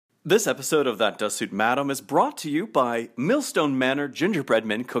This episode of That Does Suit Madam is brought to you by Millstone Manor Gingerbread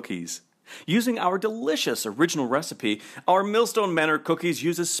Men Cookies. Using our delicious original recipe, our Millstone Manor cookies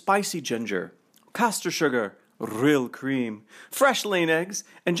uses spicy ginger, castor sugar, real cream, fresh laid eggs,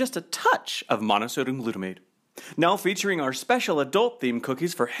 and just a touch of monosodium glutamate. Now featuring our special adult-themed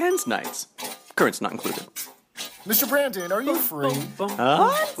cookies for hens nights. Currants not included. Mr. Brandon, are you free?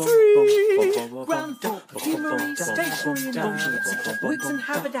 I'm free! Ground floor, perfumery, stationery and laundry, wigs and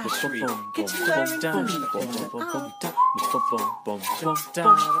haberdashery, kitchenware and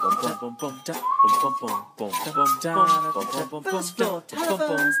first floor,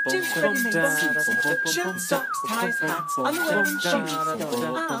 telephones, gyms, ready-made suits, shirts, socks, ties, hats, underwear and shoes.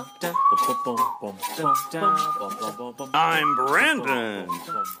 I'm Brandon!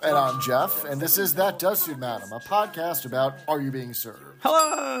 And I'm Jeff, and this is That Does Suit Madam, a podcast about Are You Being Served?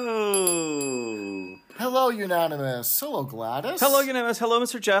 Hello! Hello, Unanimous. Hello, Gladys. Hello, Unanimous. Hello,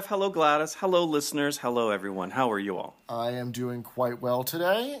 Mr. Jeff. Hello, Gladys. Hello, listeners. Hello, everyone. How are you all? I am doing quite well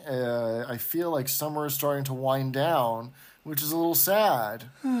today. I feel like summer is starting to wind down, which is a little sad.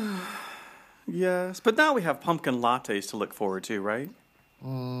 Yes, but now we have pumpkin lattes to look forward to, right?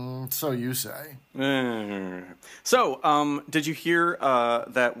 So you say. So, did you hear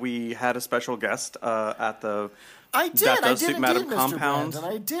that we had a special guest at the I did. That I Does did Suit indeed, Madam Mr. compound?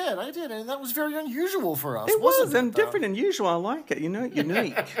 Brandon. I did, and that was very unusual for us. It wasn't was, it, and though? different and usual. I like it. You know,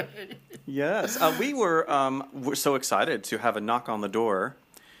 unique. Yes, we're so excited to have a knock on the door,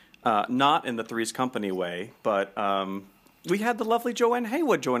 not in the Three's Company way, but we had the lovely Joanne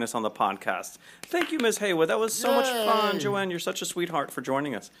Haywood join us on the podcast. Thank you, Ms. Haywood. That was so much fun. Joanne, you're such a sweetheart for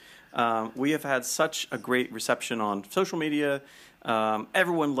joining us. We have had such a great reception on social media.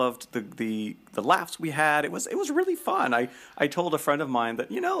 Everyone loved the laughs we had. It was really fun. I told a friend of mine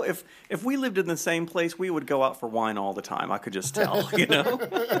that, you know, if we lived in the same place, we would go out for wine all the time. I could just tell, you know.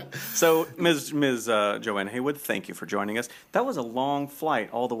 So, Ms. Joanne Haywood, thank you for joining us. That was a long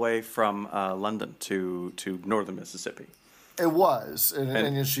flight all the way from London to northern Mississippi. It was,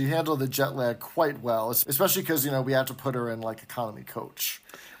 and she handled the jet lag quite well, especially because, you know, we had to put her in, like, economy coach.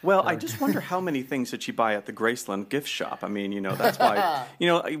 Well, I just wonder how many things did she buy at the Graceland gift shop. I mean, you know, that's why, you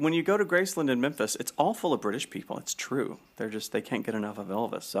know, when you go to Graceland in Memphis, it's all full of British people. It's true. They can't get enough of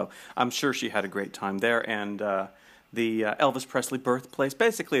Elvis. So I'm sure she had a great time there. And the Elvis Presley birthplace,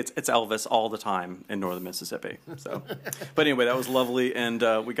 basically it's Elvis all the time in northern Mississippi. So, but anyway, that was lovely. And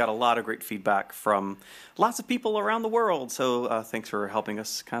we got a lot of great feedback from lots of people around the world. So thanks for helping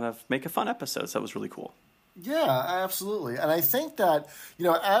us kind of make a fun episode. So that was really cool. Yeah, absolutely. And I think that, you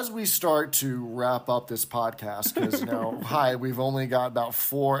know, as we start to wrap up this podcast, because, you know, we've only got about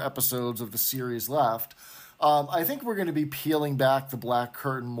 4 episodes of the series left, I think we're going to be peeling back the black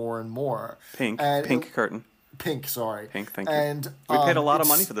curtain more and more. Pink curtain. Pink, sorry. Pink, thank you. And we paid a lot of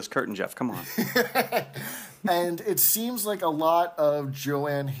money for this curtain, Jeff. Come on. And it seems like a lot of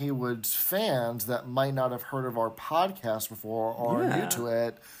Joanne Haywood's fans that might not have heard of our podcast before or are new to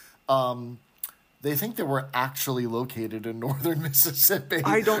it, they think that we're actually located in northern Mississippi.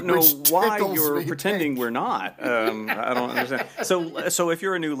 I don't know why you're pretending pink. we're not. I don't understand. So if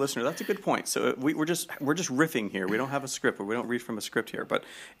you're a new listener, that's a good point. So we're just riffing here. We don't have a script, or we don't read from a script here. But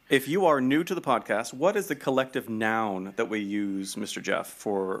if you are new to the podcast, what is the collective noun that we use, Mr. Jeff,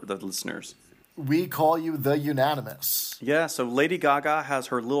 for the listeners? We call you the Unanimous. Yeah. So Lady Gaga has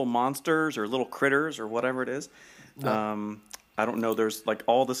her little monsters or little critters or whatever it is. No. I don't know. There's like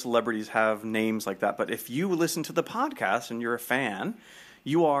all the celebrities have names like that. But if you listen to the podcast and you're a fan,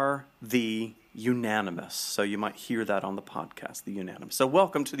 you are the Unanimous. So you might hear that on the podcast, the Unanimous. So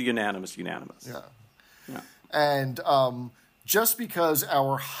welcome to the Unanimous. Yeah. And just because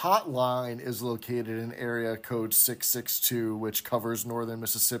our hotline is located in area code 662, which covers northern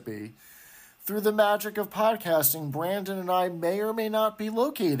Mississippi, through the magic of podcasting, Brandon and I may or may not be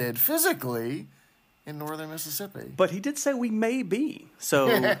located physically in northern Mississippi. But he did say we may be.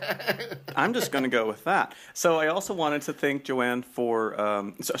 So I'm just going to go with that. So I also wanted to thank Joanne for,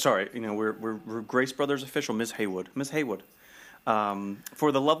 we're Grace Brothers official, Ms. Haywood,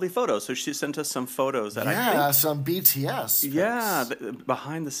 for the lovely photos. So she sent us some photos that I think... some BTS pics. Yeah,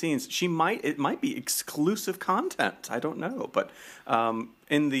 behind the scenes. It might be exclusive content. I don't know. But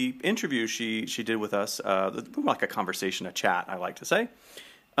in the interview she did with us, like a conversation, a chat, I like to say,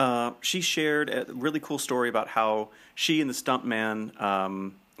 she shared a really cool story about how she and the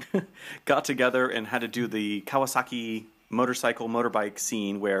stuntman got together and had to do the Kawasaki motorbike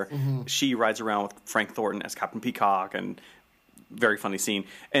scene where she rides around with Frank Thornton as Captain Peacock, and very funny scene.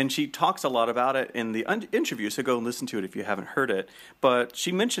 And she talks a lot about it in the interview, so go and listen to it if you haven't heard it. But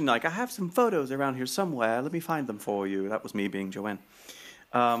she mentioned, like, I have some photos around here somewhere. Let me find them for you. That was me being Joanne.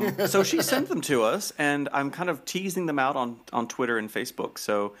 So she sent them to us, and I'm kind of teasing them out on Twitter and Facebook.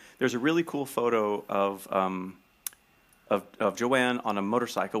 So there's a really cool photo of Joanne on a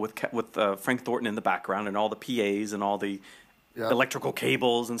motorcycle with Frank Thornton in the background and all the PAs and all the electrical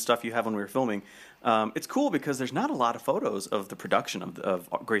cables and stuff you have when we were filming. It's cool because there's not a lot of photos of the production of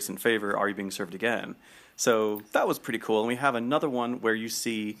Grace and Favor, Are You Being Served Again? So that was pretty cool. And we have another one where you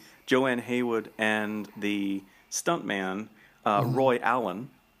see Joanne Haywood and the stuntman, Roy Allen,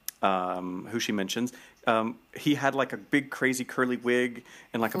 who she mentions. He had like a big crazy curly wig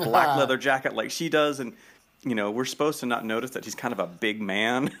and like a black leather jacket like she does. And, you know, we're supposed to not notice that he's kind of a big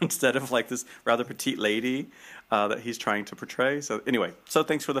man instead of like this rather petite lady that he's trying to portray. So anyway, so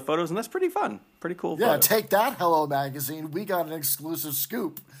thanks for the photos. And that's pretty fun. Pretty cool. Yeah, photo. take that, Hello Magazine. We got an exclusive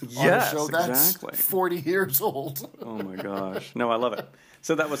scoop on a show that's 40 years old. Oh my gosh. No, I love it.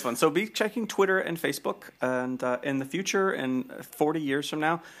 So that was fun. So be checking Twitter and Facebook, and in the future, and 40 years from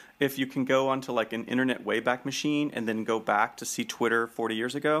now, if you can go onto like an internet wayback machine and then go back to see Twitter 40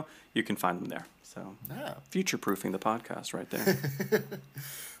 years ago, you can find them there. So future-proofing the podcast right there.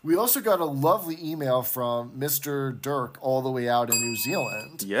 We also got a lovely email from Mr. Dirk all the way out in New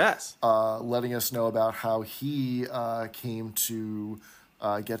Zealand. Yes. Letting us know about how he came to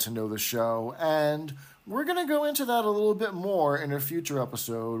get to know the show. And we're going to go into that a little bit more in a future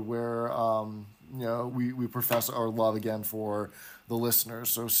episode where we profess our love again for the listeners.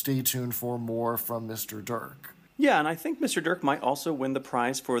 So stay tuned for more from Mr. Dirk. Yeah, and I think Mr. Dirk might also win the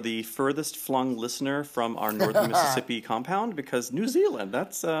prize for the furthest flung listener from our northern Mississippi compound, because New Zealand,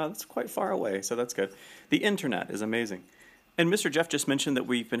 that's quite far away, so that's good. The internet is amazing. And Mr. Jeff just mentioned that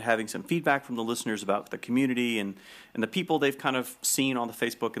we've been having some feedback from the listeners about the community and the people they've kind of seen on the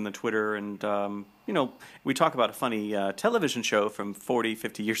Facebook and the Twitter. And, we talk about a funny television show from 40,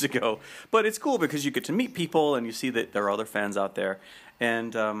 50 years ago. But it's cool because you get to meet people and you see that there are other fans out there.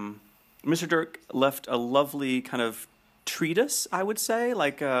 And Mr. Dirk left a lovely kind of treatise, I would say.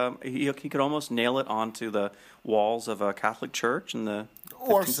 Like he could almost nail it onto the walls of a Catholic church in the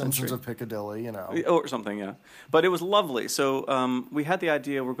or Simpsons of Piccadilly, or something, yeah. But it was lovely. So we had the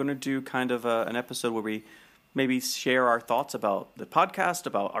idea we're going to do kind of an episode where we maybe share our thoughts about the podcast,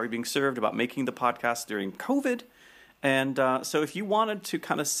 about Are You Being Served, about making the podcast during COVID. And so if you wanted to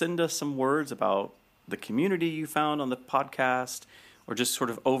kind of send us some words about the community you found on the podcast, or just sort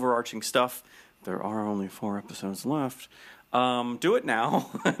of overarching stuff, there are only 4 episodes left, do it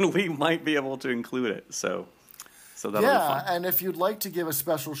now, and we might be able to include it. So that'll be fun. And if you'd like to give a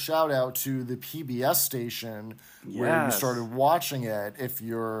special shout out to the PBS station where you started watching it, if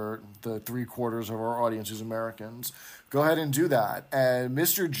you're the 3/4 of our audience is Americans, go ahead and do that. And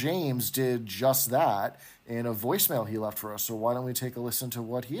Mr. James did just that in a voicemail he left for us. So why don't we take a listen to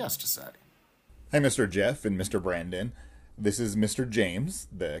what he has to say? Hi, Mr. Jeff and Mr. Brandon. This is Mr. James,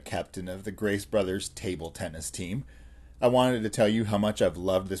 the captain of the Grace Brothers table tennis team. I wanted to tell you how much I've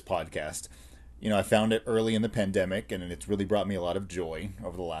loved this podcast. I found it early in the pandemic, and it's really brought me a lot of joy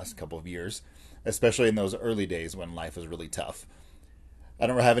over the last couple of years, especially in those early days when life was really tough. I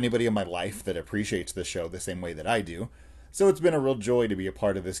don't have anybody in my life that appreciates the show the same way that I do, so it's been a real joy to be a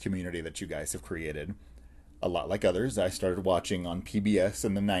part of this community that you guys have created. A lot like others, I started watching on PBS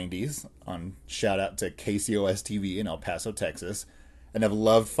in the 90s, on shout out to KCOS TV in El Paso, Texas, and I've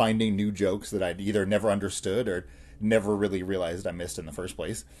loved finding new jokes that I'd either never understood or never really realized I missed in the first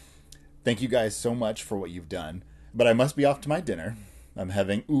place. Thank you guys so much for what you've done, but I must be off to my dinner. I'm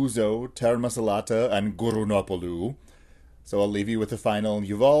having ouzo, termasalata, and gurunopolu, so I'll leave you with the final,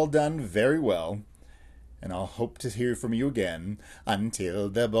 you've all done very well, and I'll hope to hear from you again until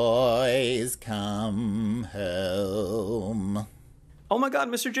the boys come home. Oh my God,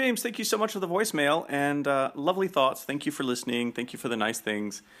 Mr. James, thank you so much for the voicemail, and lovely thoughts. Thank you for listening. Thank you for the nice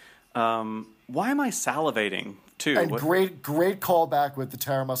things. Why am I salivating, too? And great callback with the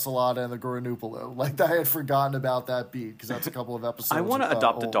Tara Masalata and the Gurunupalo. Like, I had forgotten about that beat, because that's a couple of episodes I want to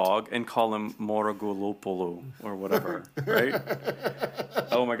adopt old. a dog and call him Moragulopolo or whatever, right?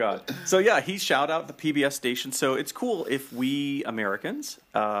 Oh my God. So yeah, he shout out the PBS station. So it's cool if we Americans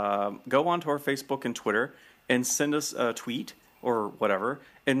go onto our Facebook and Twitter and send us a tweet or whatever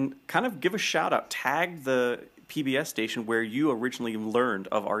and kind of give a shout out, tag the PBS station where you originally learned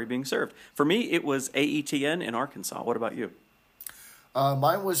of Are You Being Served. For me, it was AETN in Arkansas. What about you?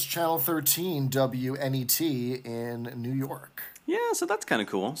 Mine was Channel 13 WNET in New York. Yeah, so that's kind of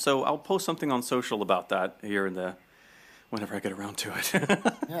cool. So I'll post something on social about that here whenever I get around to it.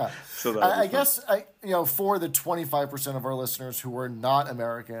 Yeah. So I guess for the 25% of our listeners who are not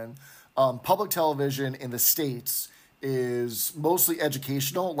American, public television in the States is mostly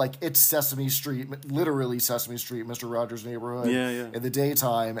educational. Like, it's Sesame Street, literally Sesame Street, Mr. Rogers' Neighborhood in the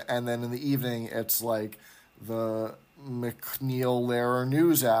daytime. And then in the evening, it's like the McNeil Lehrer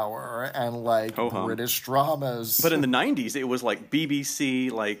News Hour and like British dramas. But in the 90s, it was like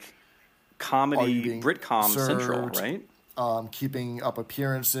BBC, like comedy, Britcom Central, right? Keeping Up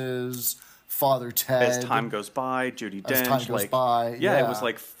Appearances, Father Ted. As Time Goes By, Judi Dench. As Time Goes By, yeah. It was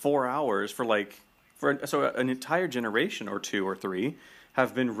like 4 hours so an entire generation or two or three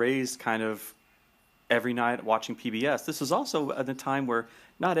have been raised kind of every night watching PBS. This was also at a time where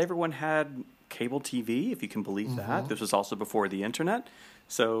not everyone had cable TV, if you can believe that. This was also before the internet.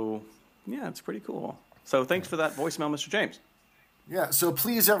 So, yeah, it's pretty cool. So thanks for that voicemail, Mr. James. Yeah, so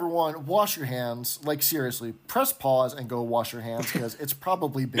please, everyone, wash your hands. Like, seriously, press pause and go wash your hands because it's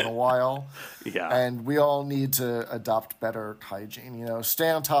probably been a while. Yeah. And we all need to adopt better hygiene. You know, stay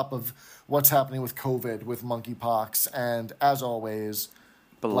on top of what's happening with COVID, with monkeypox, and as always,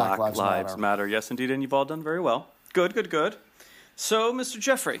 Black Lives Matter. Yes, indeed, and you've all done very well. Good. So, Mr.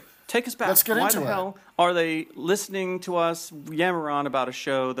 Jeffrey, take us back. Let's get into it. Why the hell are they listening to us yammer on about a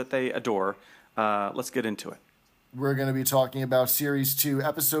show that they adore? Let's get into it. We're going to be talking about Series 2,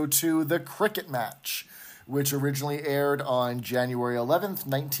 Episode 2, The Cricket Match, which originally aired on January 11th,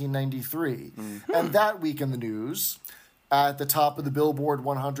 1993. And that week in the news, at the top of the Billboard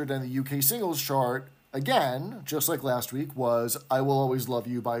 100 and the UK singles chart, again, just like last week, was I Will Always Love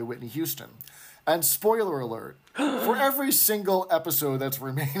You by Whitney Houston. And spoiler alert, for every single episode that's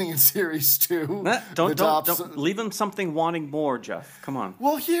remaining in Series 2... Don't leave them something wanting more, Jeff. Come on.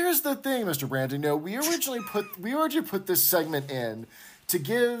 Well, here's the thing, Mr. Brandon. No, we originally put this segment in to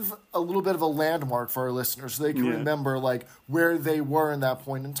give a little bit of a landmark for our listeners so they can remember, like, where they were in that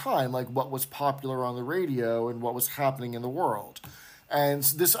point in time, like what was popular on the radio and what was happening in the world. And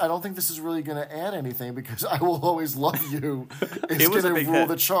this, I don't think this is really going to add anything because I Will Always Love You is going to rule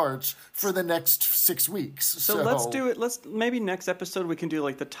the charts for the next 6 weeks. So let's do it. Maybe next episode we can do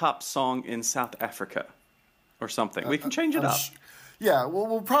like the top song in South Africa or something. We can change it up. Yeah,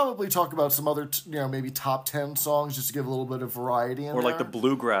 we'll probably talk about some other, maybe top 10 songs just to give a little bit of variety in there. Or like the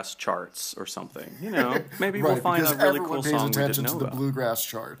bluegrass charts or something. Maybe we'll find a really cool song we didn't know about. Everyone pays attention to the bluegrass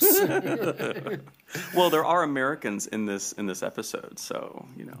charts. Well, there are Americans in this episode, so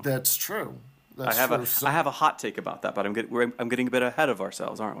That's true. I have a hot take about that, but I'm getting a bit ahead of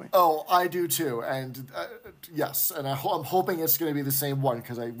ourselves, aren't we? Oh, I do too, and yes, and I'm hoping it's going to be the same one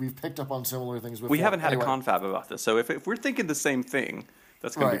because we've picked up on similar things before. We haven't had a confab about this, so if we're thinking the same thing,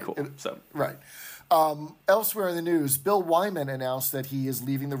 that's going to be cool. Right. Elsewhere in the news, Bill Wyman announced that he is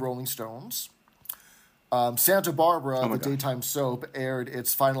leaving the Rolling Stones. Santa Barbara, the daytime soap, aired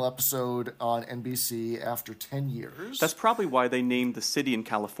its final episode on NBC after 10 years. That's probably why they named the city in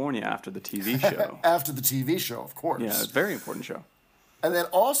California after the TV show. After the TV show, of course. Yeah, it's a very important show. And then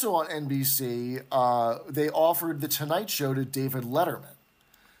also on NBC, they offered The Tonight Show to David Letterman.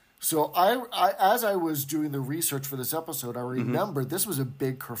 So as I was doing the research for this episode, I remembered this was a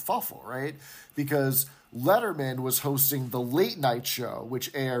big kerfuffle, right? Because Letterman was hosting The Late Night Show, which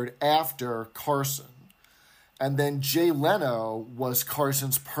aired after Carson. And then Jay Leno was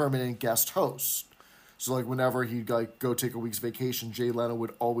Carson's permanent guest host. So, like, whenever he'd go take a week's vacation, Jay Leno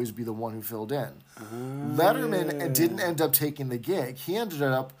would always be the one who filled in. Letterman didn't end up taking the gig. He ended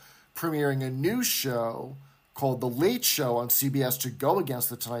up premiering a new show called The Late Show on CBS to go against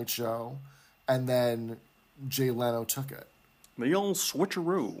The Tonight Show, and then Jay Leno took it. The old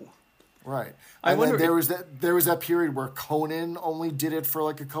switcheroo. Right. And then there was that period where Conan only did it for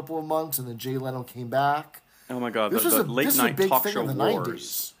like a couple of months, and then Jay Leno came back. Oh my God, the late night talk show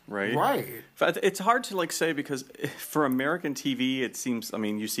wars, right? Right. It's hard to say because for American TV, it seems,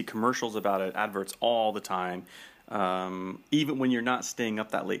 you see commercials about it, adverts all the time, even when you're not staying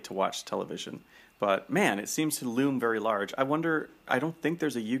up that late to watch television. But man, it seems to loom very large. I don't think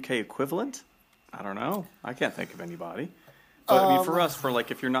there's a UK equivalent. I don't know. I can't think of anybody. But for us,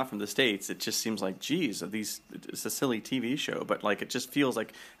 if you're not from the States, it just seems like, geez, it's a silly TV show, but it just feels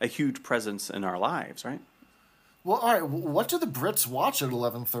like a huge presence in our lives, right? Well, all right. What do the Brits watch at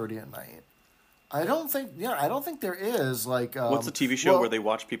 11:30 at night? I don't think there is what's the TV show where they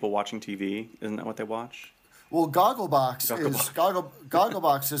watch people watching TV? Isn't that what they watch? Well, Gogglebox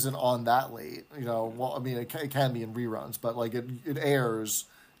isn't on that late. It can be in reruns, but it airs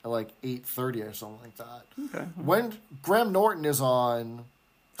at 8:30 or something like that. Okay. When Graham Norton is on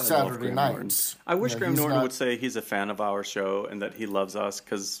Saturday nights, I wish Graham Norton would say he's a fan of our show and that he loves us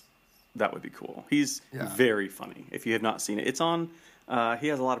because. That would be cool. He's very funny. If you have not seen it, it's on. He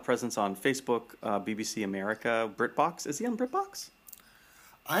has a lot of presence on Facebook, BBC America, BritBox. Is he on BritBox?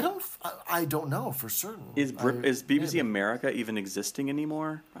 I don't know for certain. Is BBC America even existing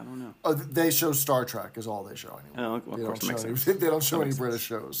anymore? I don't know. Oh, they show Star Trek is all they show anymore. Oh, well, of course, it makes sense. They don't show That any makes British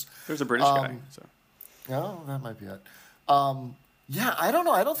shows. There's a British guy. So. Oh, that might be it. Yeah, I don't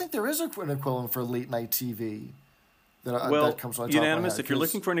know. I don't think there is an equivalent for late night TV that comes on top unanimous. of my head, If you're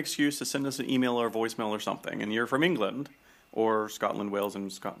looking for an excuse to send us an email or a voicemail or something, and you're from England or Scotland, Wales,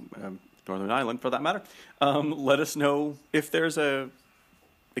 and Northern Ireland for that matter, let us know if there's a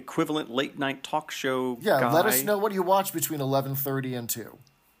equivalent late night talk show. Yeah, guy. let us know what you watch between 11:30 and 2.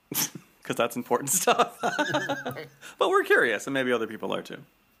 Because that's important stuff. But we're curious, and maybe other people are too.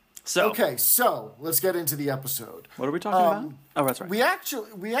 So Okay, so let's get into the episode. what are we talking about? Oh, that's right. We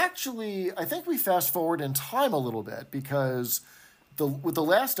actually, I think we fast forward in time a little bit because with the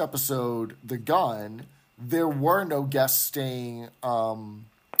last episode, The Gun, there were no guests staying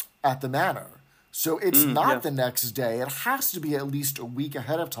at the manor. So it's not the next day. It has to be at least a week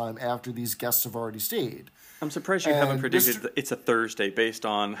ahead of time after these guests have already stayed. I'm surprised you haven't predicted that it's a Thursday based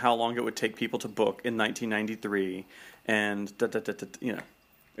on how long it would take people to book in 1993, and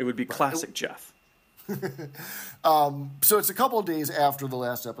it would be classic Jeff. So it's a couple of days after the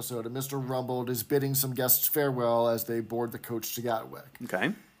last episode, and Mr. Rumbold is bidding some guests farewell as they board the coach to Gatwick.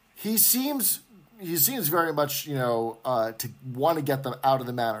 Okay. He seems very much, to want to get them out of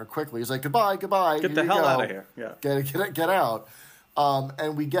the manor quickly. He's like, goodbye. Get the hell out of here. Yeah. Get out.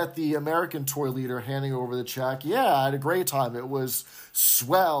 And we get the American tour leader handing over the check. Yeah, I had a great time. It was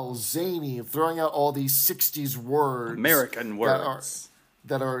swell, zany, throwing out all these 60s words. American words.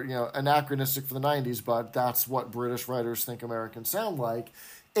 That are anachronistic for the 90s, but that's what British writers think Americans sound like.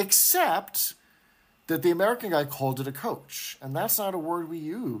 Except that the American guy called it a coach, and that's not a word we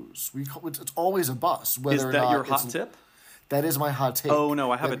use. It's always a bus. Is that your hot tip? That is my hot take. Oh,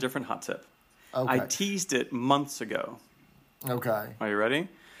 no, I have a different hot tip. Okay. I teased it months ago. Okay. Are you ready?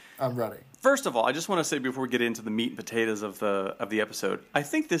 I'm ready. First of all, I just want to say before we get into the meat and potatoes of the episode, I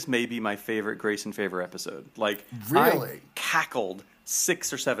think this may be my favorite Grace and Favor episode. Like, really? I cackled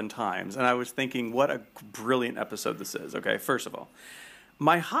 6 or 7 times, and I was thinking, what a brilliant episode this is. Okay, first of all,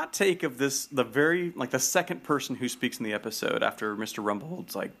 my hot take of this, the second person who speaks in the episode after Mr.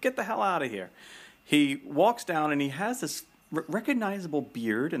 Rumbold's like, get the hell out of here. He walks down and he has this recognizable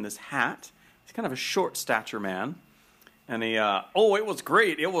beard and this hat. He's kind of a short stature man. And he, it was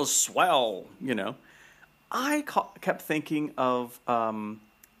great. It was swell, I kept thinking of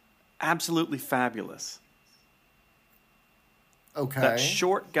Absolutely Fabulous. Okay. That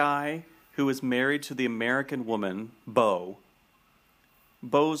short guy who is married to the American woman, Bo.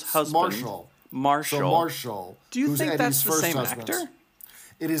 Bo's husband. Marshall. So Marshall. Do you think Eddie's that's the same husband. actor?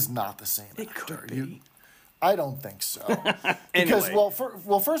 It is not the same It actor. could be. I don't think so. Anyway.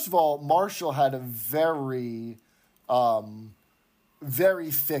 Because, first of all, Marshall had a very,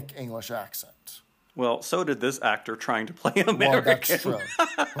 very thick English accent. Well, so did this actor trying to play an American. Well,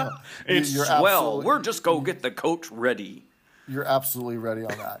 that's true. It's swell. We're just go get the coach ready. You're absolutely ready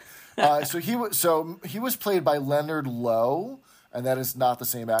on that. So he was played by Leonard Lowe, and that is not the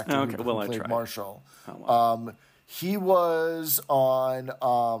same actor who played Marshall. Oh, wow. He was on.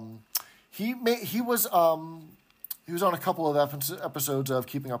 He was on a couple of episodes of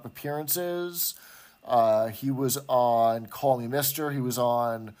Keeping Up Appearances. He was on Call Me Mister. He was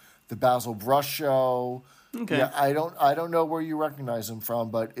on the Basil Brush Show. Okay. Yeah, I don't know where you recognize him from,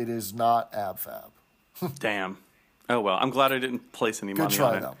 but it is not Ab Fab. Damn. Oh well, I'm glad I didn't place any money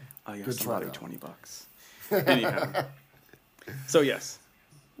on it. Though. Oh yeah, Good somebody try, though. $20. Anyhow. So yes.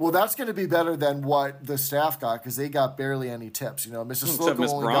 Well, that's going to be better than what the staff got because they got barely any tips. Mrs. Except Slocum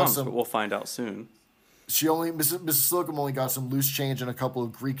Miss only Brahms, got some. but we'll find out soon. Mrs. Slocum only got some loose change and a couple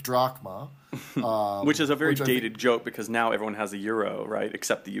of Greek drachma, which is a very dated joke because now everyone has a euro, right?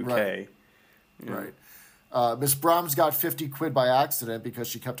 Except the UK. Right. Yeah. Right. Miss Brahms got 50 quid by accident because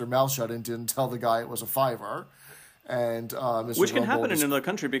she kept her mouth shut and didn't tell the guy it was a $5. And Mr. Which can Rumbold happen in another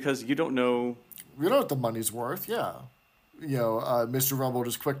country because you don't know. You know what the money's worth, yeah. Mr. Rumbold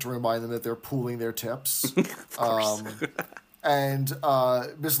is quick to remind them that they're pooling their tips. Of course. And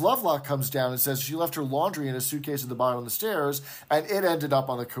Miss Lovelock comes down and says she left her laundry in a suitcase at the bottom of the stairs, and it ended up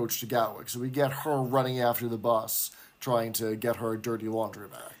on the coach to Gatwick. So we get her running after the bus, trying to get her dirty laundry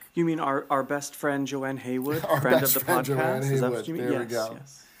back. You mean our best friend Joanne Haywood, Our friend best of the friend podcast? Joanne Is that Haywood. what you mean? There Yes, we go.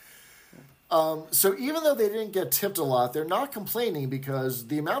 yes. So even though they didn't get tipped a lot, they're not complaining because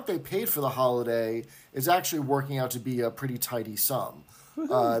the amount they paid for the holiday is actually working out to be a pretty tidy sum.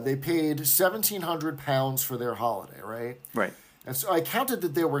 They paid £1,700 for their holiday, right? Right. And so I counted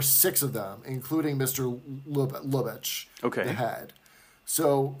that there were 6 of them, including Mr. Lubitsch, Okay. the head.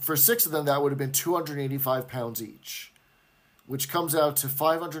 So for 6 of them, that would have been £285 each. which comes out to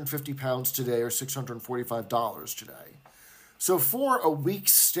 £550 today or $645 today. So for a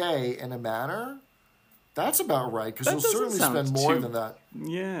week's stay in a manor, that's about right, because That you'll doesn't certainly sound spend more too- than that.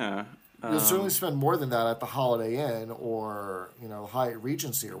 Yeah. You'll certainly spend more than that at the Holiday Inn or, Hyatt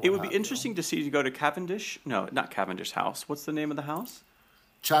Regency or what It would be have you. interesting to see you go to Cavendish. No, not Cavendish House. What's the name of the house?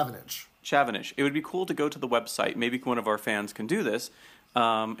 Chavanage. Chavanish. It would be cool to go to the website. Maybe one of our fans can do this,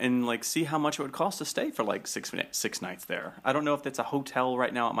 and like see how much it would cost to stay for like six nights there. I don't know if it's a hotel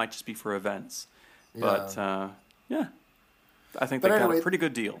right now. It might just be for events. But yeah, I think they got anyway, a pretty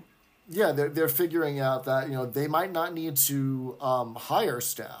good deal. Yeah, they're figuring out that they might not need to hire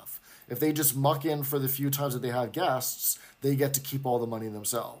staff. If they just muck in for the few times that they have guests, they get to keep all the money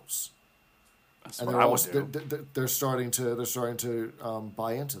themselves. That's And what they're I would also do. they're starting to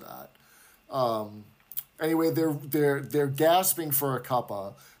buy into that. Anyway, they're gasping for a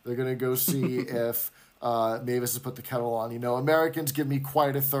cuppa. They're gonna go see if Mavis has put the kettle on. Americans give me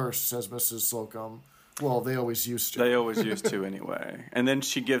quite a thirst, says Mrs. Slocum. Well, they always used to. They always used to anyway. And then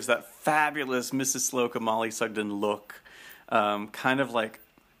she gives that fabulous Mrs. Slocum, Molly Sugden look, kind of like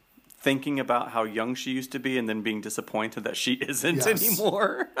thinking about how young she used to be and then being disappointed that she isn't Yes.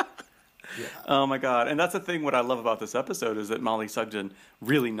 anymore. Yeah. Oh my God. And that's the thing, what I love about this episode is that Molly Sugden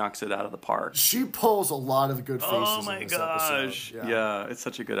really knocks it out of the park. She pulls a lot of good faces Oh my in this gosh. episode. Yeah, it's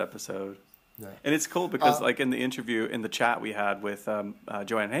such a good episode. Yeah. And it's cool because, like, in the interview, in the chat we had with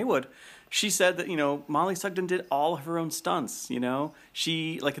Joanne Haywood, she said that, Molly Sugden did all of her own stunts,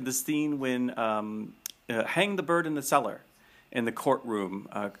 She, like, in the scene when Hang the Bird in the Cellar in the courtroom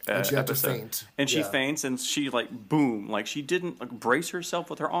And she had to episode. faint. And she Yeah. faints, and she, like, boom. Like, she didn't, like, brace herself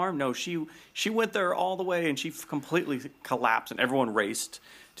with her arm. No, she went there all the way, and she completely collapsed, and everyone raced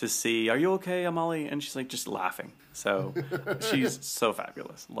to see, are you okay, Molly? And she's, like, just laughing. So she's so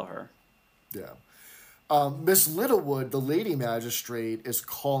fabulous. Love her. Yeah. Miss Littlewood, the lady magistrate, is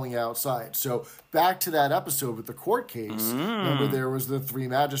calling outside. So back to that episode with the court case. Remember, there was the three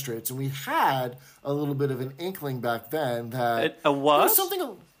magistrates, and we had a little bit of an inkling back then that A what?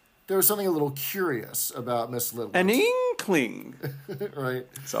 There was something a little curious about Miss Littlewood. An inkling. Right?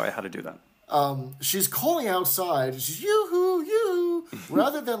 Sorry, I had to do that. She's calling outside. She's yoo-hoo, yoo-hoo,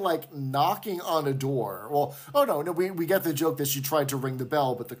 rather than like knocking on a door. Well, no, we get the joke that she tried to ring the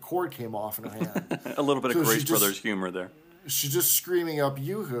bell, but the cord came off in her hand. A little bit So of she Grace just- Brothers humor there. She's just screaming up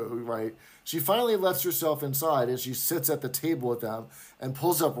yoo-hoo, right? She finally lets herself inside and she sits at the table with them and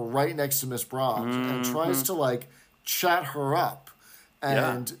pulls up right next to Miss Brahms and tries to like chat her up.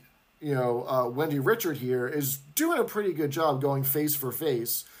 And, Wendy Richard here is doing a pretty good job going face for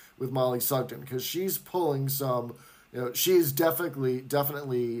face with Molly Sugden because she's pulling some, she's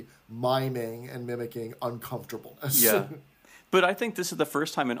definitely miming and mimicking uncomfortableness. Yeah. But I think this is the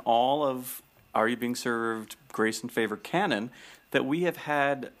first time in all of Are You Being Served Grace and Favor canon that we have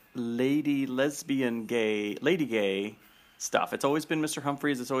had lady gay stuff. It's always been Mr.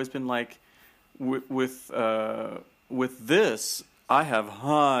 Humphries. It's always been like with this, I have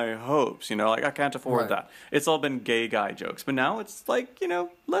high hopes, like I can't afford Right. that. It's all been gay guy jokes, but now it's like,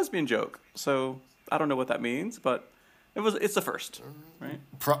 lesbian joke. So I don't know what that means, but it's the first, right?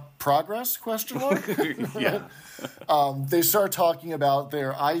 Progress? Question mark. Yeah. They start talking about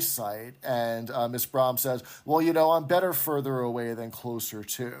their eyesight, and Miss Brahms says, "Well, I'm better further away than closer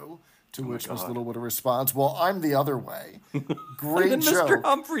to." To which Miss God. Littlewood responds, "Well, I'm the other way." Great And then joke, Mr.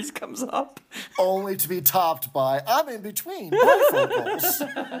 Humphries comes up. only to be topped by "I'm in between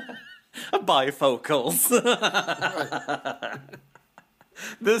bifocals." Bifocals.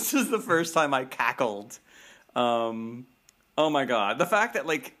 This is the first time I cackled. Oh my God. The fact that,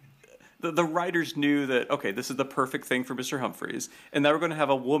 like, the writers knew that, okay, this is the perfect thing for Mr. Humphries, and now we're going to have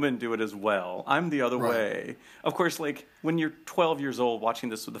a woman do it as well. I'm the other Right. way. Of course, like, when you're 12 years old watching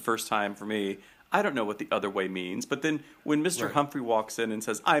this for the first time for me, I don't know what the other way means. But then when Mr. Right. Humphrey walks in and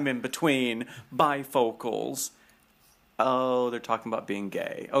says, I'm in between bifocals, oh, they're talking about being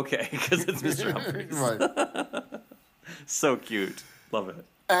gay. Okay, because it's Mr. Humphries. Right. So cute. Love it.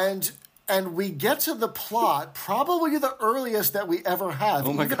 And we get to the plot, probably the earliest that we ever have.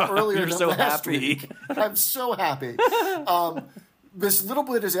 Oh my even God, earlier you're than so last happy. week. I'm so happy. Miss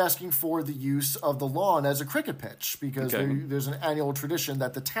Littlewood is asking for the use of the lawn as a cricket pitch because Okay. there's an annual tradition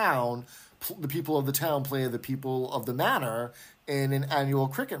that the people of the town play the people of the manor in an annual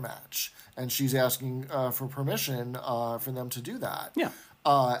cricket match. And she's asking for permission for them to do that. Yeah.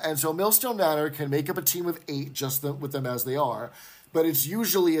 And so Millstone Manor can make up a team of 8 with them as they are, but it's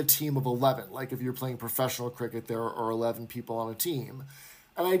usually a team of 11. Like if you're playing professional cricket, there are 11 people on a team.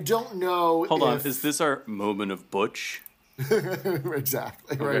 And I don't know Hold on. Is this our moment of Butch?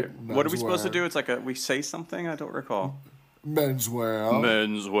 exactly, right? Okay. What are we supposed to Menswear. do? It's like we say something? I don't recall. Menswear.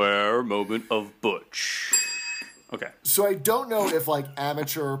 Menswear moment of Butch. Okay. So I don't know if like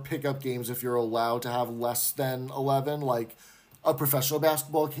amateur pickup games, if you're allowed to have less than 11, like a professional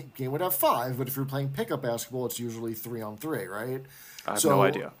basketball game would have 5, but if you're playing pickup basketball, it's usually 3-on-3, right? I have no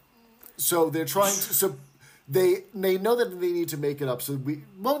idea. So they're trying to, so they know that they need to make it up. So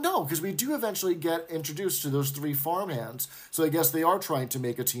because we do eventually get introduced to those 3 farmhands. So I guess they are trying to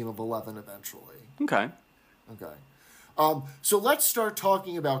make a team of 11 eventually. Okay. So let's start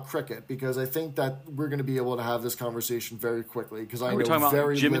talking about cricket, because I think that we're going to be able to have this conversation very quickly, because I know talking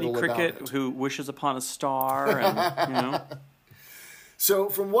very about Jiminy little Cricket, about it. who wishes upon a star, and So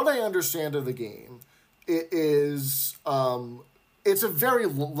from what I understand of the game, it is it's a very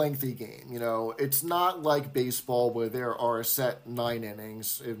lengthy game. It's not like baseball where there are a set 9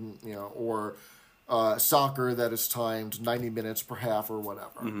 innings, or soccer that is timed 90 minutes per half or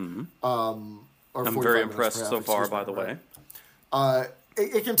whatever. Mm-hmm. Or I'm very impressed so far, by the way.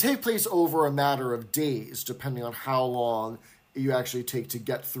 It can take place over a matter of days, depending on how long you actually take to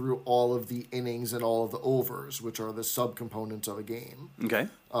get through all of the innings and all of the overs, which are the subcomponents of a game. Okay.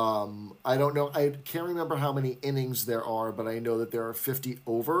 I don't know. I can't remember how many innings there are, but I know that there are 50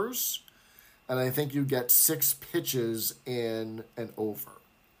 overs, and I think you get 6 pitches in an over.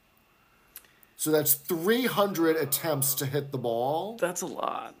 So that's 300 attempts to hit the ball. That's a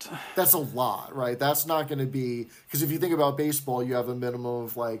lot. That's a lot, right? That's not going to be... Because if you think about baseball, you have a minimum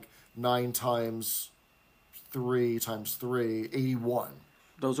of like 9 times 3 times 3, 81.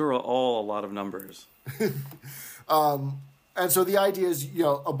 Those are all a lot of numbers. And so the idea is,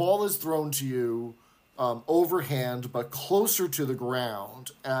 a ball is thrown to you overhand, but closer to the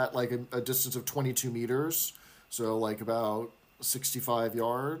ground at like a distance of 22 meters. So like about 65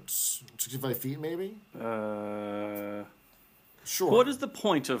 yards, 65 feet maybe? Sure. What is the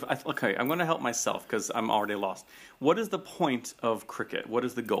point of... Okay, I'm going to help myself because I'm already lost. What is the point of cricket? What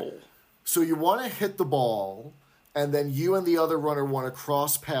is the goal? So you want to hit the ball, and then you and the other runner want to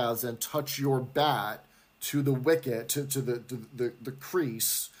cross paths and touch your bat to the wicket, to the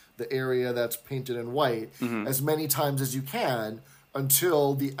crease, the area that's painted in white, as many times as you can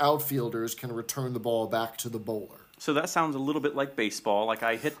until the outfielders can return the ball back to the bowler. So that sounds a little bit like baseball. Like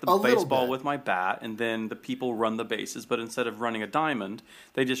I hit the baseball with my bat, and then the people run the bases. But instead of running a diamond,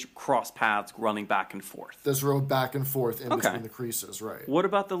 they just cross paths running back and forth. This road back and forth in between the creases, right. What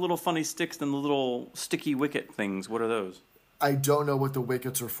about the little funny sticks and the little sticky wicket things? What are those? I don't know what the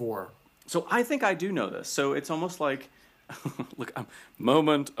wickets are for. So I think I do know this. So it's almost like... Look,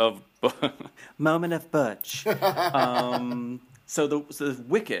 moment of Butch. So the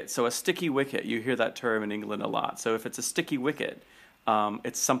wicket, so a sticky wicket, you hear that term in England a lot. So if it's a sticky wicket,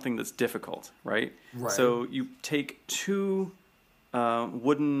 it's something that's difficult, right? Right. So you take 2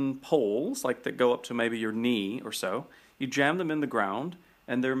 wooden poles, like that go up to maybe your knee or so. You jam them in the ground,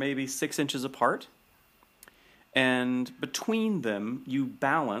 and they're maybe 6 inches apart. And between them, you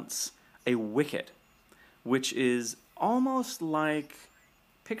balance a wicket, which is almost like...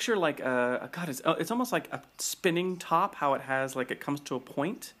 Picture like it's almost like a spinning top, how it has like it comes to a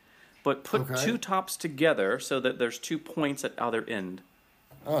point, but put 2 tops together so that there's 2 points at either end.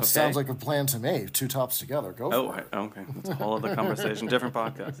 Oh, it sounds like a plan to me. 2 tops together. Go for it. Okay. That's a whole other conversation, different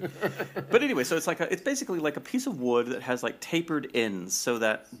podcast. But anyway, so it's basically like a piece of wood that has like tapered ends so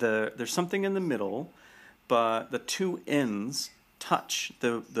that there's something in the middle, but the 2 ends touch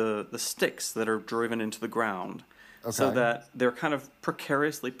the sticks that are driven into the ground. Okay. So that they're kind of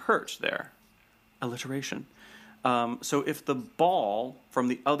precariously perched there. Alliteration. So if the ball from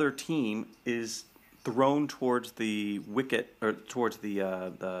the other team is thrown towards the wicket, or towards the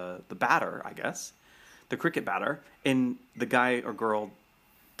batter, I guess, the cricket batter, and the guy or girl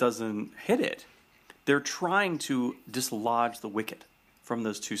doesn't hit it, they're trying to dislodge the wicket from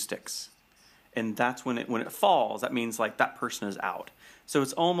those 2 sticks. And that's when it falls, that means like that person is out. So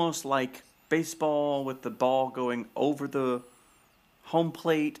it's almost like baseball with the ball going over the home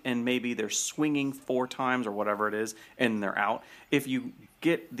plate, and maybe they're swinging 4 times or whatever it is, and they're out. If you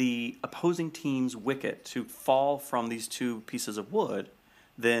get the opposing team's wicket to fall from these 2 pieces of wood,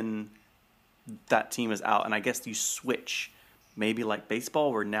 then that team is out. And I guess you switch, maybe like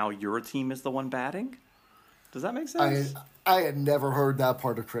baseball, where now your team is the one batting. Does that make sense? I had never heard that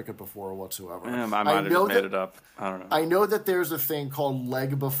part of cricket before whatsoever. I might have just made it up. I don't know. I know that there's a thing called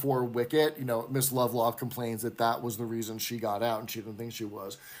leg before wicket. Miss Lovelock complains that was the reason she got out, and she didn't think she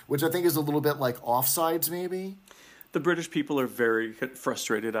was, which I think is a little bit like offsides, maybe. The British people are very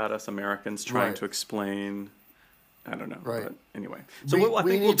frustrated at us Americans trying to explain I don't know. Right. But anyway. So We- what I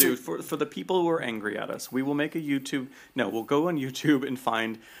we think we'll need do to- for the people who are angry at us, we will make a YouTube. No, we'll go on YouTube and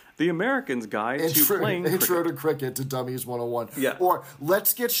find the American's Guide to Playing Intro Cricket. to Cricket to Dummies 101. Yeah. Or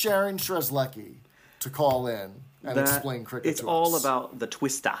let's get Sharon Shreslecki to call in and explain cricket It's to all us. about the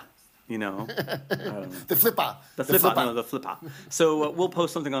twister, you know. The flipper. The flipper, no, the flipper. So we'll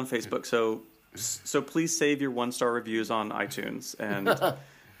post something on Facebook. So please save your 1-star reviews on iTunes and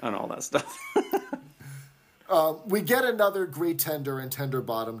all that stuff. We get another great tender and tender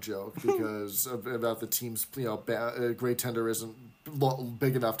bottom joke because about the team's, great tender isn't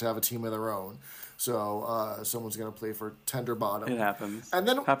big enough to have a team of their own. So someone's going to play for tender bottom. It happens. And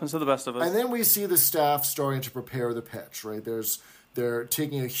then happens to the best of us. And then we see the staff starting to prepare the pitch, right? They're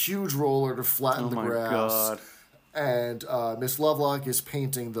taking a huge roller to flatten the grass. God. And Miss Lovelock is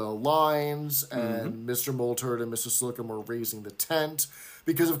painting the lines, and Mr. Moultard and Mrs. Slocum are raising the tent.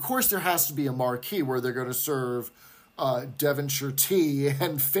 Because, of course, there has to be a marquee where they're going to serve Devonshire tea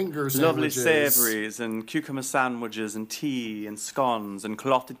and finger Lovely sandwiches. savouries and cucumber sandwiches and tea and scones and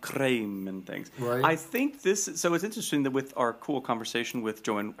clotted cream and things. Right. I think so it's interesting that with our cool conversation with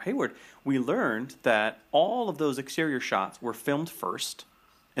Joanne Hayward, we learned that all of those exterior shots were filmed first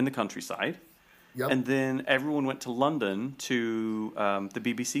in the countryside. Yep. And then everyone went to London to the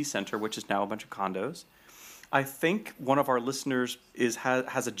BBC Centre, which is now a bunch of condos. I think one of our listeners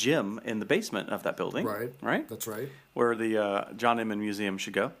has a gym in the basement of that building. Right? That's right. Where the John Inman Museum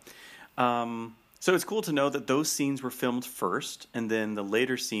should go. So it's cool to know that those scenes were filmed first, and then the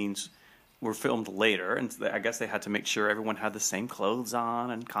later scenes were filmed later. And I guess they had to make sure everyone had the same clothes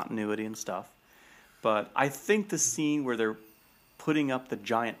on and continuity and stuff. But I think the scene where they're putting up the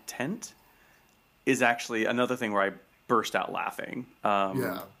giant tent is actually another thing where I burst out laughing.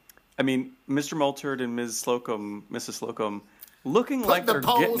 Yeah. I mean, Mr. Moultard and Mrs. Slocum, looking like the they're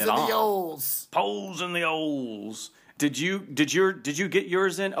poles getting in it the on. O's. Poles in the O's. Did you get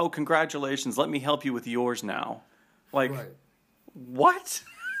yours in? Oh, congratulations! Let me help you with yours now. Like, Right. what?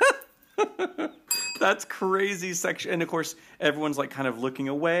 That's crazy section. And of course, everyone's like kind of looking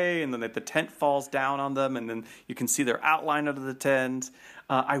away, and then the tent falls down on them, and then you can see their outline under the tent.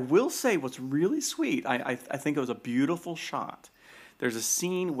 I will say what's really sweet. I think it was a beautiful shot. There's a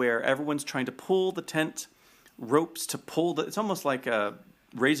scene where everyone's trying to pull the tent ropes to pull the. It's almost like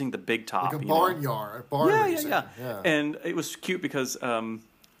raising the big top. Like a you know? barnyard. Barn raising. Yeah. And it was cute because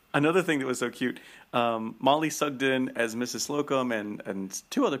another thing that was so cute, Molly Sugden as Mrs. Slocum and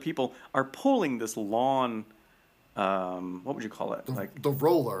two other people are pulling this lawn. What would you call it? The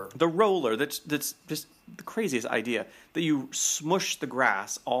roller. The roller. That's just the craziest idea that you smush the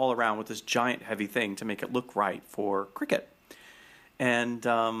grass all around with this giant heavy thing to make it look right for cricket. And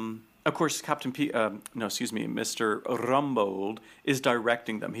of course, Mr. Rumbold is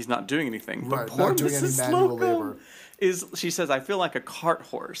directing them. He's not doing anything. Right, But poor not doing any Mrs. manual Slocum labor. she says, I feel like a cart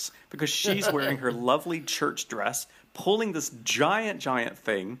horse because she's wearing her lovely church dress, pulling this giant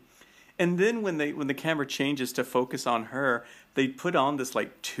thing. And then when the camera changes to focus on her, they put on this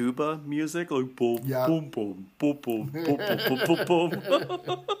like tuba music, like boom, Yeah. boom, boom, boom, boom, boom, boom, boom,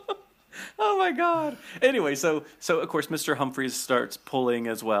 boom. Oh my God! Anyway, so of course Mr. Humphreys starts pulling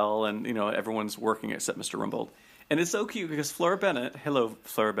as well, and everyone's working except Mr. Rumbold, and it's so cute because Flora Bennett, hello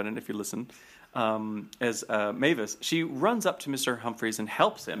Flora Bennett, if you listen, as Mavis, she runs up to Mr. Humphreys and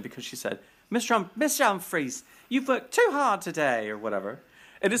helps him because she said, Mr. Humphreys, you've worked too hard today, or whatever,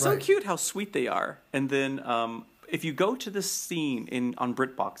 and it's so Right. cute how sweet they are. And then if you go to this scene on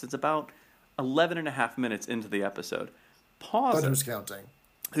BritBox, it's about 11 and a half minutes into the episode. Pause But it. who's counting?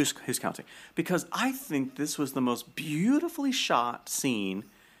 Who's counting? Because I think this was the most beautifully shot scene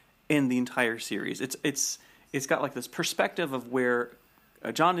in the entire series. It's got like this perspective of where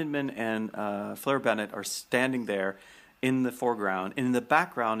John Inman and Fleur Bennett are standing there in the foreground, and in the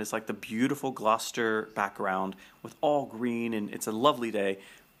background is like the beautiful Gloucester background with all green, and it's a lovely day.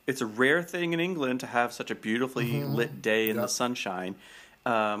 It's a rare thing in England to have such a beautifully lit day in the sunshine.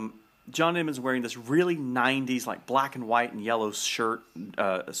 John Inman's wearing this really 90s, like black and white and yellow shirt,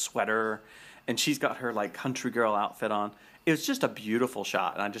 sweater, and she's got her like country girl outfit on. It was just a beautiful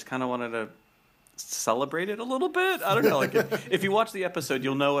shot, and I just kind of wanted to celebrate it a little bit. I don't know, like if you watch the episode,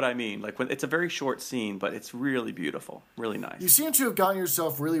 you'll know what I mean. Like it's a very short scene, but it's really beautiful, really nice. You seem to have gotten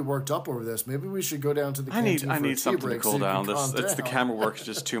yourself really worked up over this. Maybe we should go down to the canteen I for a need tea something to break cool so you down. can calm The down. camera work's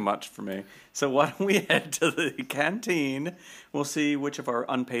just too much for me. So why don't we head to the canteen? We'll see which of our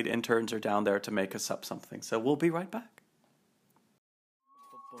unpaid interns are down there to make us up something. So we'll be right back.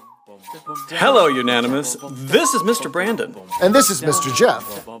 Hello, Unanimous. This is Mr. Brandon. And this is Mr.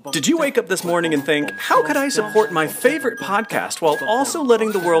 Jeff. Did you wake up this morning and think, how could I support my favorite podcast while also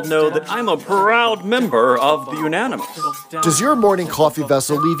letting the world know that I'm a proud member of the Unanimous? Does your morning coffee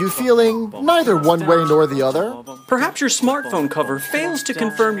vessel leave you feeling neither one way nor the other? Perhaps your smartphone cover fails to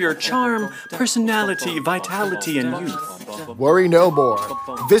confirm your charm, personality, vitality, and youth. Worry no more.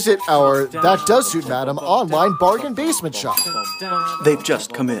 Visit our That Does Suit Madam online bargain basement shop. They've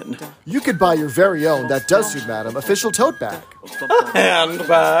just come in. You could buy your very own That Does Suit Madam official tote bag. A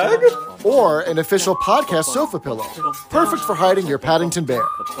handbag? Or an official podcast sofa pillow. Perfect for hiding your Paddington Bear.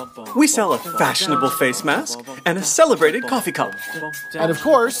 We sell a fashionable face mask and a celebrated coffee cup. And of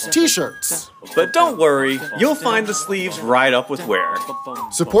course, t-shirts. But don't worry, you'll find the sleeves right up with wear.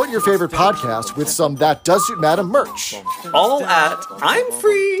 Support your favorite podcast with some That Does Suit Madam merch. All at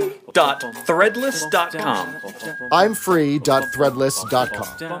imfree.threadless.com.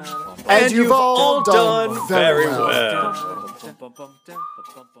 imfree.threadless.com. And you've all done very well.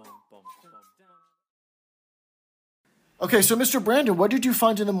 Okay, so Mr. Brandon, what did you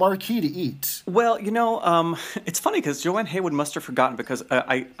find in the marquee to eat? Well, it's funny because Joanne Haywood must have forgotten because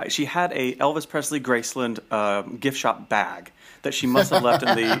she had a Elvis Presley Graceland gift shop bag that she must have left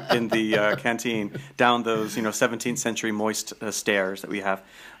in the canteen down those 17th century moist stairs that we have,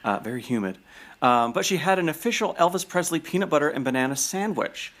 very humid. But she had an official Elvis Presley peanut butter and banana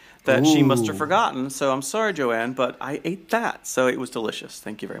sandwich that she must have forgotten. So I'm sorry, Joanne, but I ate that, so it was delicious.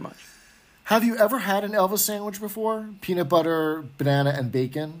 Thank you very much. Have you ever had an Elvis sandwich before? Peanut butter, banana, and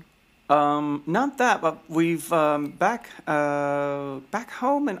bacon? Not that, but we've back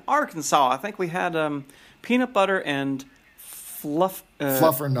home in Arkansas. I think we had peanut butter and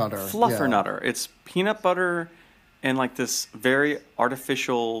Fluffernutter. Fluffernutter. Yeah. It's peanut butter and like this very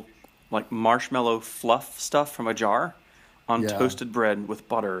artificial, like marshmallow fluff stuff from a jar on toasted bread with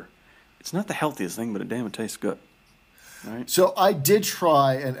butter. It's not the healthiest thing, but it tastes good. Right. So I did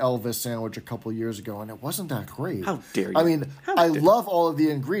try an Elvis sandwich a couple years ago, and it wasn't that great. How dare you? I mean, I love all of the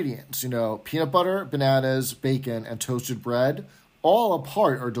ingredients. Peanut butter, bananas, bacon, and toasted bread. All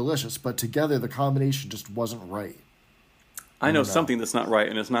apart are delicious, but together the combination just wasn't right. I know something that's not right,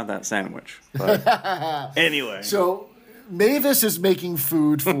 and it's not that sandwich. But anyway. So Mavis is making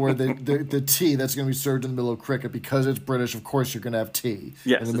food for the tea that's going to be served in the middle of cricket because it's British. Of course, you're going to have tea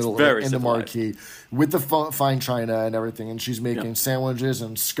in the middle in the marquee with the fine china and everything. And she's making sandwiches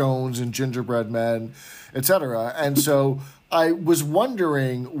and scones and gingerbread men, etc. And so I was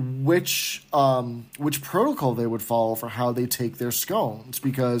wondering which protocol they would follow for how they take their scones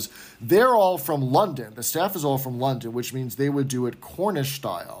because they're all from London. The staff is all from London, which means they would do it Cornish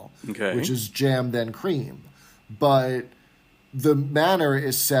style, which is jam then cream, but the manor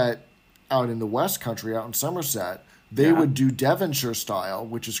is set out in the West Country, out in Somerset. They would do Devonshire style,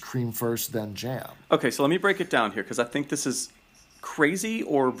 which is cream first, then jam. Okay, so let me break it down here because I think this is crazy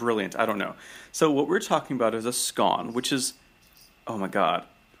or brilliant. I don't know. So what we're talking about is a scone, which is, oh my God,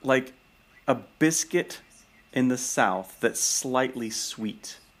 like a biscuit in the South that's slightly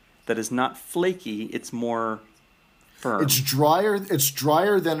sweet, that is not flaky. It's more firm. It's drier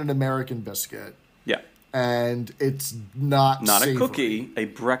than an American biscuit. Yeah. And it's not savory. A cookie, a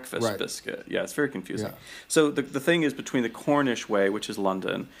breakfast biscuit. Yeah, it's very confusing. Yeah. So the thing is between the Cornish way, which is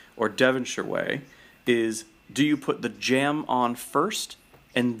London, or Devonshire way, is do you put the jam on first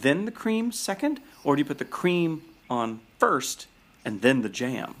and then the cream second? Or do you put the cream on first and then the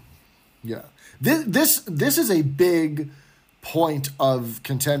jam? Yeah. This is a big point of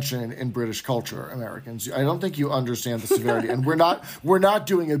contention in British culture, Americans. I don't think you understand the severity. And we're not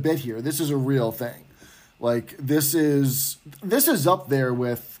doing a bit here. This is a real thing. Like this is up there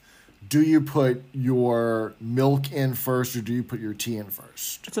with, do you put your milk in first or do you put your tea in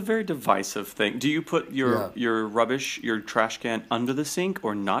first? It's a very divisive thing. Do you put your rubbish, your trash can under the sink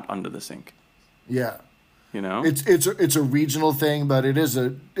or not under the sink? Yeah. It's a regional thing, but it is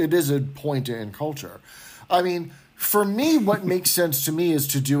a point in culture. I mean, for me, what makes sense to me is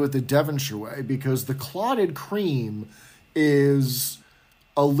to do it the Devonshire way because the clotted cream is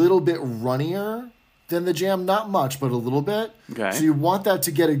a little bit runnier than the jam, not much, but a little bit. Okay. So you want that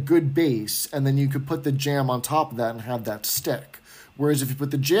to get a good base, and then you could put the jam on top of that and have that stick. Whereas if you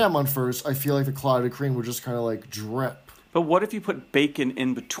put the jam on first, I feel like the clotted cream would just kind of like drip. But what if you put bacon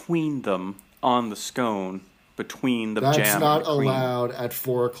in between them on the scone, between the jam and the cream? That's not allowed at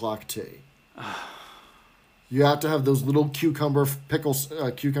 4 o'clock tea. You have to have those little cucumber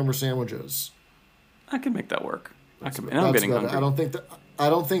sandwiches. I can make that work. I'm getting hungry. I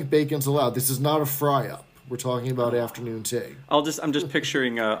don't think bacon's allowed. This is not a fry-up. We're talking about afternoon tea. I'm just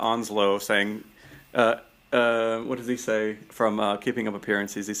picturing Onslow saying, what does he say from Keeping Up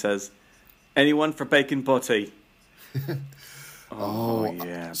Appearances? He says, "Anyone for bacon butty?" Oh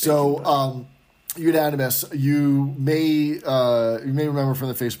yeah. So, Bacon butter. Unanimous. You may remember from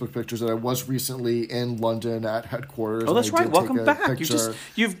the Facebook pictures that I was recently in London at headquarters. Oh, that's and I right. did Welcome take a back. picture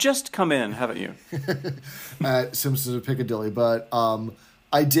You've just come in, haven't you? at Simpsons of Piccadilly, but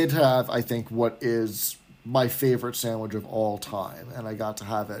I did have, I think, what is my favorite sandwich of all time, and I got to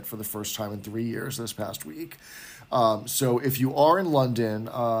have it for the first time in 3 years this past week. So if you are in London,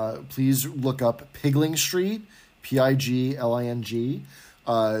 please look up Pigling Street, Pigling.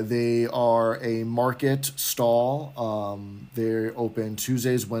 They are a market stall. They're open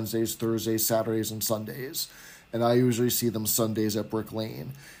Tuesdays, Wednesdays, Thursdays, Saturdays, and Sundays. And I usually see them Sundays at Brick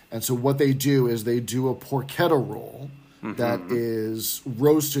Lane. And so what they do is they do a porchetta roll that is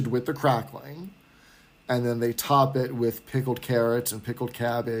roasted with the crackling. And then they top it with pickled carrots and pickled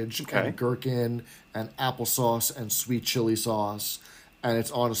cabbage and gherkin and applesauce and sweet chili sauce. And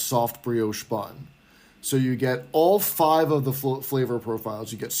it's on a soft brioche bun. So you get all 5 of the flavor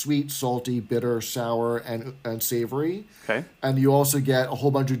profiles. You get sweet, salty, bitter, sour, and savory. Okay. And you also get a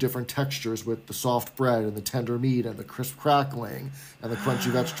whole bunch of different textures with the soft bread and the tender meat and the crisp crackling and the crunchy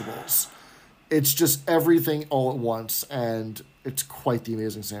vegetables. It's just everything all at once, and it's quite the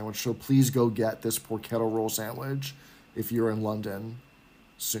amazing sandwich. So please go get this porchetta roll sandwich if you're in London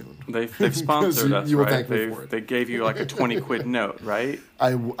soon. They've sponsored us, you will right? thank me for it. They gave you like a 20 quid note, right?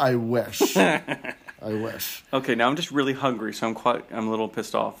 I wish. I wish. Okay, now I'm just really hungry, so I'm a little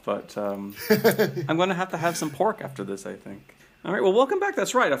pissed off, but I'm going to have some pork after this, I think. All right, well, welcome back.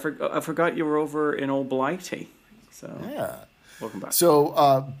 That's right. I forgot you were over in Old Blighty. So Yeah. welcome back.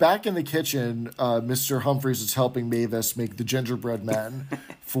 So back in the kitchen, Mr. Humphries is helping Mavis make the gingerbread men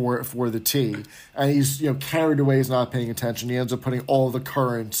for the tea, and he's carried away. He's not paying attention. He ends up putting all the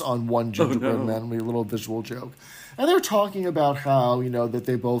currants on one gingerbread man. A little visual joke. And they're talking about how, that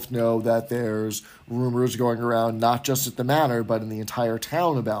they both know that there's rumors going around, not just at the manor, but in the entire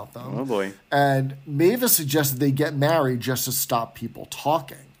town about them. Oh, boy. And Mavis suggests that they get married just to stop people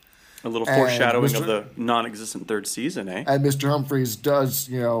talking. A little foreshadowing Mr. of the non-existent 3rd season, eh? And Mr. Humphries does,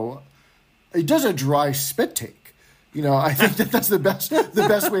 he does a dry spit take. I think that's the best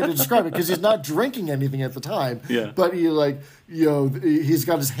way to describe it, because he's not drinking anything at the time. Yeah. But he's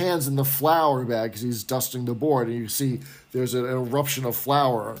got his hands in the flour bag because he's dusting the board, and you see there's an eruption of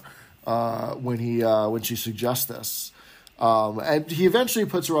flour when she suggests this. And he eventually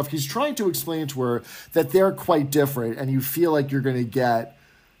puts her off. He's trying to explain to her that they're quite different, and you feel like you're going to get,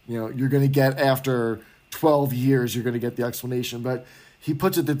 after 12 years, you're going to get the explanation. But he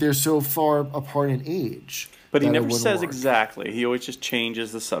puts it that they're so far apart in age. But he that it never wouldn't says work. exactly. He always just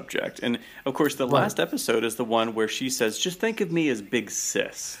changes the subject. And, of course, the last episode is the one where she says, just think of me as big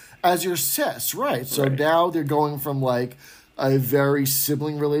sis. As your sis, right. So Right. now they're going from like a very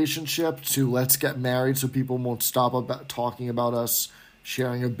sibling relationship to let's get married so people won't stop talking about us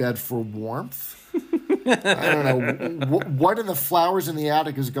sharing a bed for warmth. I don't know. What in the flowers in the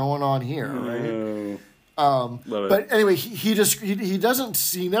attic is going on here, right? Love it. But anyway, he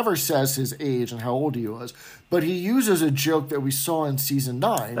never says his age and how old he was, but he uses a joke that we saw in season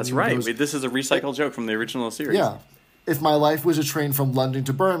 9. That's He right. goes, This is a recycled joke from the original series. yeah. If my life was a train from London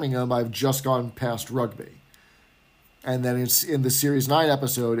to Birmingham, I've just gone past Rugby. And then it's in the series 9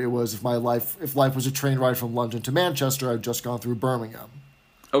 episode, it was if life was a train ride from London to Manchester, I've just gone through Birmingham.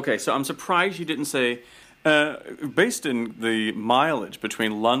 Okay, so I'm surprised you didn't say, based in the mileage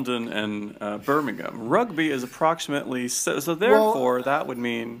between London and Birmingham, Rugby is approximately, so therefore that would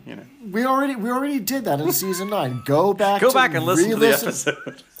mean, We already did that in season 9. Go back and listen to the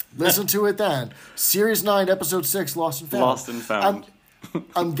episode. Listen to it then. Series 9, episode 6, Lost and Found. Lost and Found.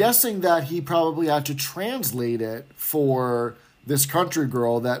 I'm guessing that he probably had to translate it for this country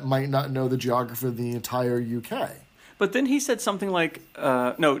girl that might not know the geography of the entire UK. But then he said something like,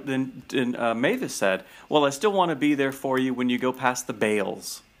 Mavis said, well, I still want to be there for you when you go past the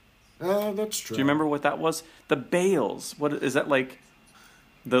Bales. That's true. Do you remember what that was? The Bales. What is that, like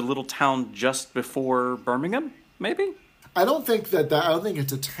the little town just before Birmingham, maybe? I don't think I don't think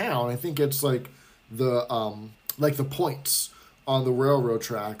it's a town. I think it's like the points on the railroad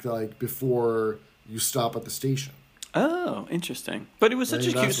track, like before you stop at the station. Oh, interesting. But it was such a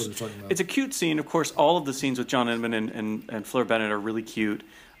Maybe that's cute. what you're talking about. It's a cute scene. Of course, all of the scenes with John Inman and Fleur Bennett are really cute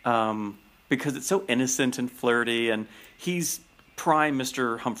because it's so innocent and flirty, and he's prime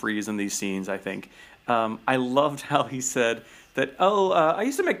Mr. Humphries in these scenes. I think I loved how he said that. I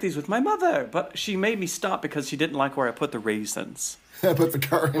used to make these with my mother, but she made me stop because she didn't like where I put the raisins. But the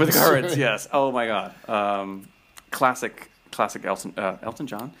currents. With the currants, yes. Oh my God. Classic Elton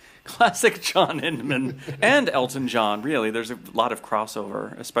John. Classic John Inman and Elton John. Really, there's a lot of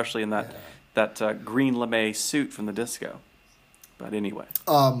crossover, especially in that green lame suit from the disco. But anyway.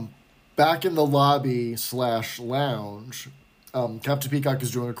 Back in the lobby / lounge, Captain Peacock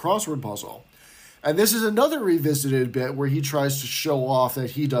is doing a crossword puzzle. And this is another revisited bit where he tries to show off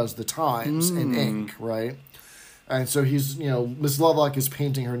that he does the times in ink, right? And so he's, Miss Lovelock is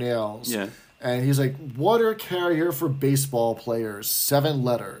painting her nails. Yeah. And he's like, water carrier for baseball players, 7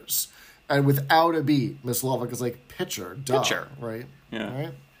 letters. And without a beat, Miss Lovelock is like, pitcher, duh. Pitcher. Right?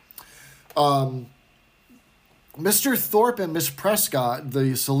 Yeah. Right? Mr. Thorpe and Miss Prescott,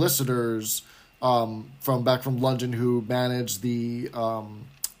 the solicitors from London who manage the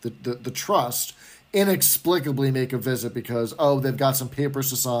trust, inexplicably make a visit because, they've got some papers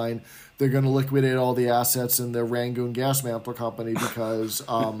to sign. They're going to liquidate all the assets in the Rangoon Gas Mantle Company because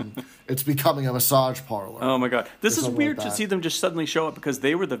it's becoming a massage parlor. Oh, my God. This is weird like to see them just suddenly show up because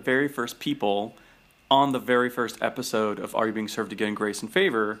they were the very first people on the very first episode of Are You Being Served Again, Grace and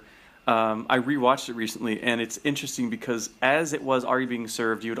Favor. I rewatched it recently, and it's interesting because as it was Are You Being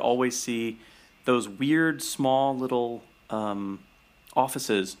Served, you would always see those weird, small little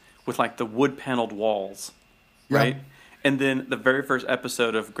offices with like the wood-paneled walls, right? Yeah. And then the very first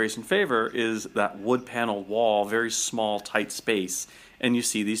episode of Grace and Favor is that wood-paneled wall, very small, tight space, and you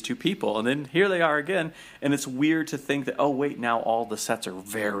see these two people. And then here they are again, and it's weird to think that, oh, wait, now all the sets are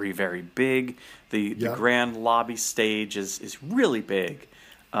very, very big. The grand lobby stage is really big.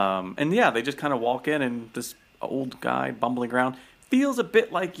 And yeah, they just kind of walk in, and this old guy bumbling around feels a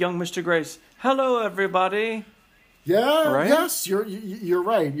bit like young Mr. Grace. Hello, everybody. Yeah, right? Yes, you're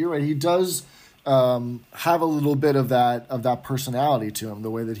right. You're right. He does have a little bit of that personality to him,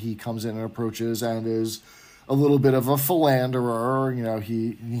 the way that he comes in and approaches, and is a little bit of a philanderer.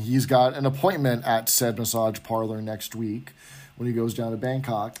 He's got an appointment at said massage parlor next week when he goes down to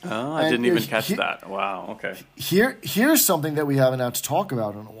Bangkok. Oh, I didn't even catch that. Wow. Okay. Here's something that we haven't had to talk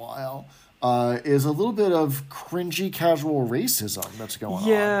about in a while. Is a little bit of cringy casual racism that's going on.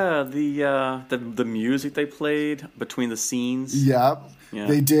 Yeah, the music they played between the scenes. Yeah. Yeah.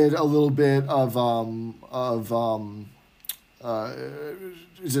 They did a little bit of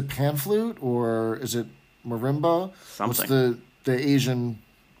is it pan flute or is it marimba? Something. What's the Asian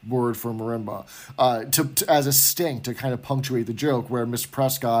word for marimba? To as a sting to kind of punctuate the joke, where Miss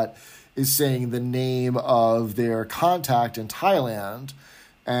Prescott is saying the name of their contact in Thailand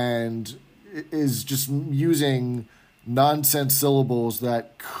and is just using nonsense syllables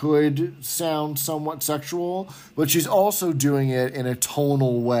that could sound somewhat sexual, but she's also doing it in a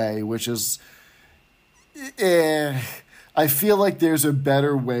tonal way, which is I feel like there's a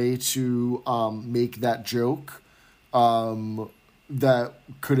better way to make that joke that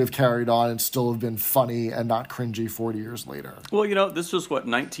could have carried on and still have been funny and not cringy 40 years later. Well, this was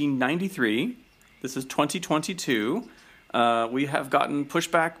 1993. This is 2022. We have gotten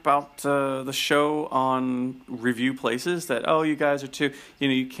pushback about the show on review places that, you guys are too,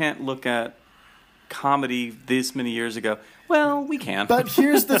 you can't look at comedy this many years ago. Well, we can. But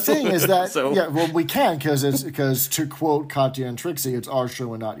here's the thing is that, So- we can because to quote Katya and Trixie, it's our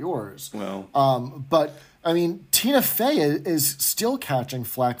show and not yours. Well, But, I mean, Tina Fey is still catching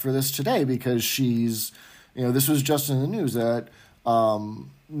flack for this today because she's, this was just in the news that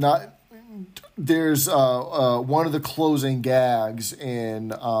there's one of the closing gags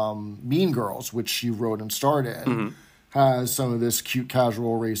in Mean Girls, which she wrote and starred in, has some of this cute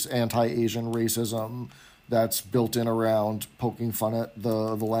casual anti-Asian racism that's built in around poking fun at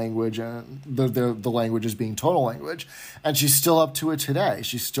the language and the language as being tonal language. And she's still up to it today.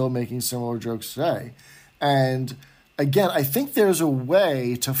 She's still making similar jokes today. And again, I think there's a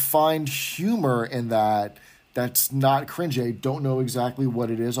way to find humor in that that's not cringy. I don't know exactly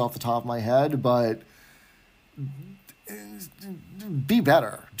what it is off the top of my head, but be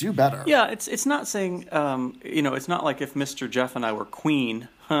better. Do better. yeah, it's not saying, it's not like if Mr. Jeff and I were Queen,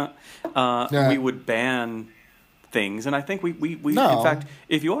 we would ban things. And I think we No. in fact,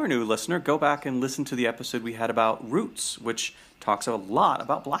 if you are a new listener, go back and listen to the episode we had about Roots, which talks a lot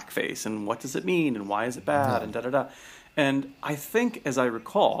about blackface and what does it mean and why is it bad and da-da-da. And I think, as I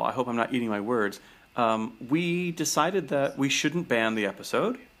recall, I hope I'm not eating my words, we decided that we shouldn't ban the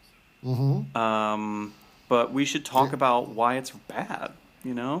episode, but we should talk about why it's bad,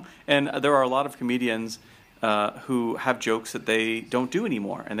 And there are a lot of comedians who have jokes that they don't do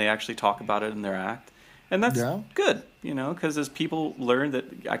anymore, and they actually talk about it in their act. And that's good, because as people learn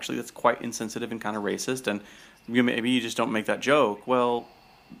that actually that's quite insensitive and kind of racist, and maybe you just don't make that joke. Well,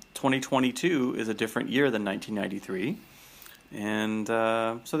 2022 is a different year than 1993. And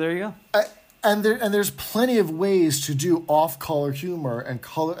so there you go. And there's plenty of ways to do off-color humor and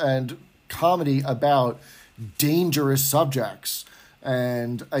comedy about dangerous subjects.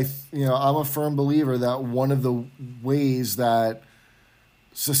 And I'm a firm believer that one of the ways that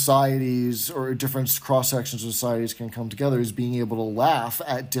societies or different cross sections of societies can come together is being able to laugh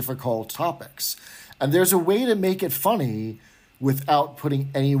at difficult topics. And there's a way to make it funny without putting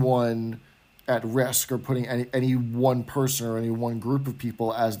anyone at risk or putting any one person or any one group of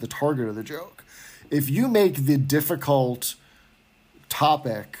people as the target of the joke. If you make the difficult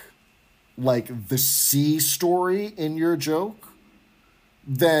topic like the sea story in your joke,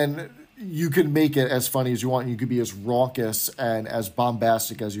 then you can make it as funny as you want. You could be as raucous and as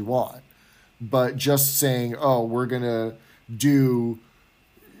bombastic as you want. But just saying, oh, we're going to do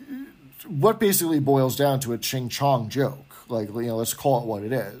what basically boils down to a Ching Chong joke. Like, you know, let's call it what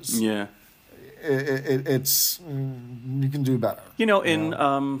it is. Yeah. It's you can do better. You know,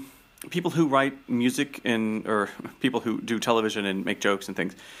 in people who write music or people who do television and make jokes and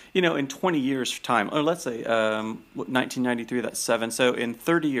things, you know, in 20 years' time, or let's say 1993, that's 7. So in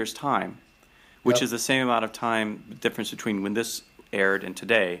 30 years' time, which is the same amount of time difference between when this aired and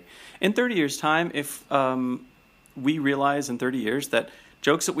today. In 30 years' time, if we realize in 30 years that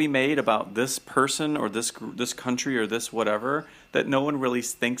jokes that we made about this person or this country or this whatever that no one really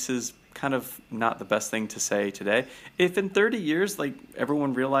thinks is kind of not the best thing to say today. If in 30 years, like,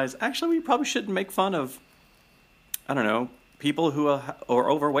 everyone realized, actually, we probably shouldn't make fun of, I don't know, people who are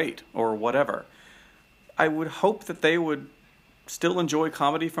overweight or whatever, I would hope that they would still enjoy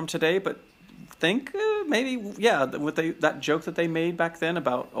comedy from today, but think maybe, that joke that they made back then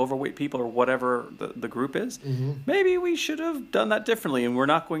about overweight people or whatever the group is, maybe we should have done that differently, and we're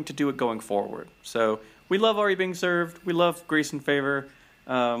not going to do it going forward. So we love Are You Being Served? We love Grace and Favor.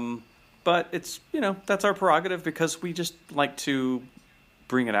 But it's, you know, that's our prerogative because we just like to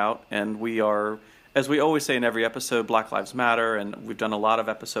bring it out. And we are, as we always say in every episode, Black Lives Matter. And we've done a lot of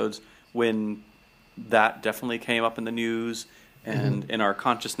episodes when that definitely came up in the news and in our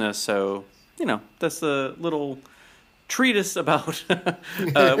consciousness. So, you know, that's the little treatise about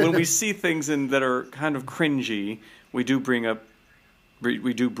when we see things that are kind of cringy, we do bring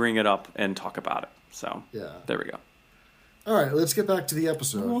it up and talk about it. So there we go. All right, let's get back to the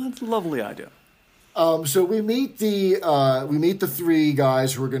episode. Well, that's a lovely idea. So we meet the three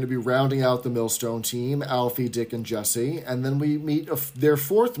guys who are going to be rounding out the Millstone team: Alfie, Dick, and Jesse. And then we meet their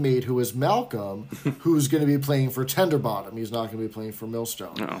fourth mate, who is Malcolm, who's going to be playing for Tenderbottom. He's not going to be playing for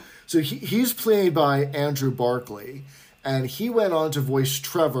Millstone. No. So he's played by Andrew Barkley, and he went on to voice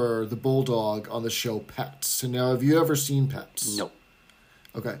Trevor, the bulldog, on the show Pets. So now, have you ever seen Pets? Nope.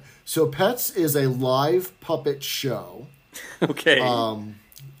 Okay, so Pets is a live puppet show. Okay.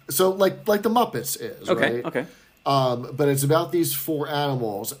 So like the Muppets is, right? Okay. But it's about these 4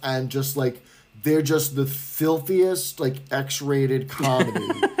 animals, and just like they're just the filthiest, like X-rated comedy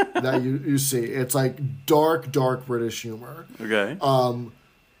that you see. It's like dark British humor. Okay.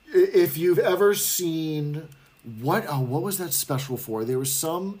 If you've ever seen what was that special for? There was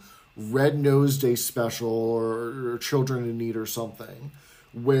some Red Nose Day special or Children in Need or something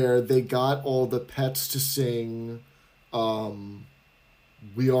where they got all the pets to sing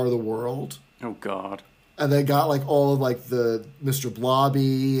We Are the World. Oh, God. And they got like all of like the Mr.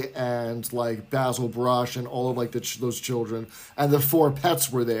 Blobby and like Basil Brush and all of like those children. And the 4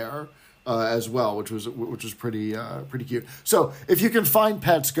 pets were there as well, which was pretty cute. So if you can find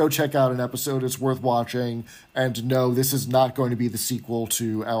Pets, go check out an episode. It's worth watching. And no, this is not going to be the sequel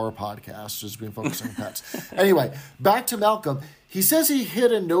to our podcast. It's been focusing on pets. Anyway, back to Malcolm. He says he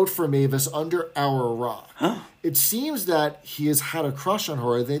hid a note for Mavis under our rock. It seems that he has had a crush on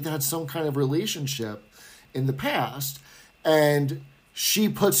her. They've had some kind of relationship in the past. And she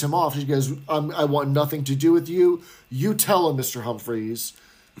puts him off. She goes, I want nothing to do with you. You tell him, Mr. Humphreys.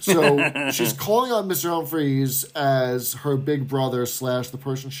 So she's calling on Mr. Humphreys as her big brother / the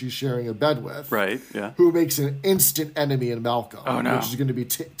person she's sharing a bed with. Right, yeah. Who makes an instant enemy in Malcolm. Oh, no. Which is going to be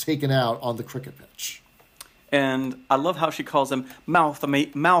taken out on the cricket pitch. And I love how she calls him Malcolm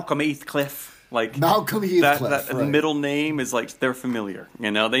Heathcliff. Like Malcolm Heathcliff. That middle name is like they're familiar.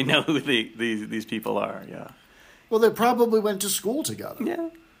 You know, they know who these people are. Yeah. Well, they probably went to school together. Yeah.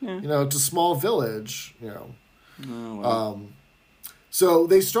 You know, it's a small village. You know. Oh, well. So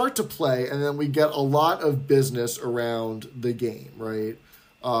they start to play, and then we get a lot of business around the game, right?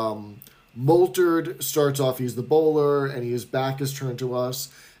 Moultard starts off, he's the bowler, and his back is turned to us,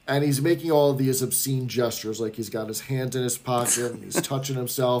 and he's making all of these obscene gestures, like he's got his hand in his pocket, and he's touching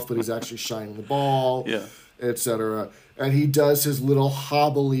himself, but he's actually shining the ball, etc. And he does his little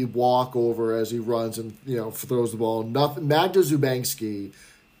hobbly walk over as he runs and, you know, throws the ball. Magda Zubanski,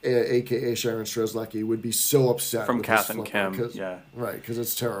 a.k.a. Sharon Strzelecki, would be so upset from with Kath this and flipper, Kim. Yeah. Right, because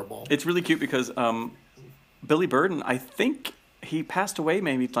it's terrible. It's really cute because Billy Burden, I think he passed away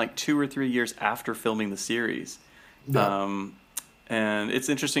maybe like 2 or 3 years after filming the series. Yeah. And it's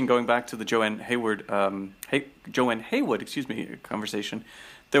interesting going back to the Joanne Haywood, conversation.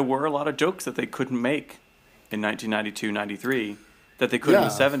 There were a lot of jokes that they couldn't make in 1992, 93 that they could in the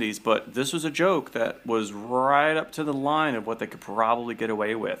 70s, but this was a joke that was right up to the line of what they could probably get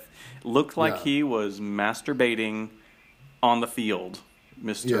away with. It looked like he was masturbating on the field,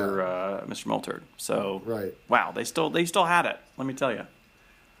 Mr. Moultrie. So, wow, they still had it, let me tell you.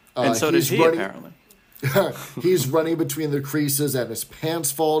 And so did he, apparently. He's running between the creases and his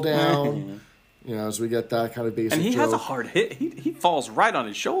pants fall down. You know, as we get that kind of basic And he joke. has a hard hit. He falls right on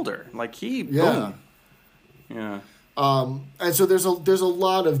his shoulder. Like, boom. Yeah. And so there's a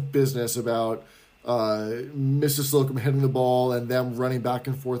lot of business about Mrs. Slocum hitting the ball and them running back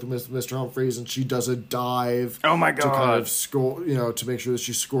and forth with Mr. Humphries, and she does a dive. Oh my God! To kind of score, to make sure that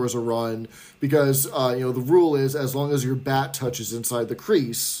she scores a run, because the rule is as long as your bat touches inside the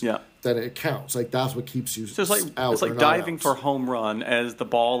crease, then it counts. Like that's what keeps you. So it's like diving for a home run as the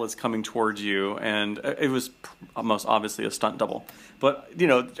ball is coming towards you, and it was most obviously a stunt double. But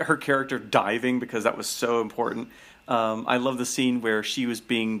her character diving because that was so important. I love the scene where she was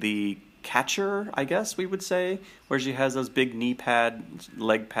being the catcher, I guess we would say, where she has those big knee pad,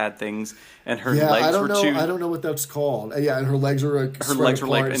 leg pad things, and her legs were too. I don't know what that's called. And her legs were like and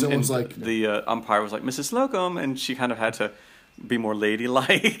the umpire was like, Mrs. Slocum, and she kind of had to be more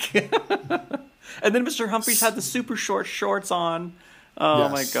ladylike. And then Mr. Humphries had the super short shorts on. Oh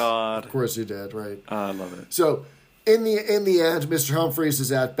my God! Of course he did. Right. I love it. So. In the end, Mr. Humphries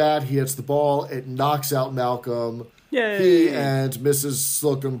is at bat. He hits the ball. It knocks out Malcolm. Yay! He and Mrs.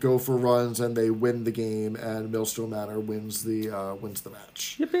 Slocum go for runs, and they win the game. And Millstone Manor wins the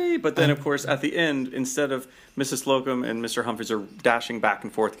match. Yippee! But then, of course, at the end, instead of Mrs. Slocum and Mr. Humphries are dashing back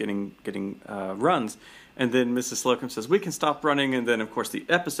and forth, getting runs, and then Mrs. Slocum says, "We can stop running." And then, of course, the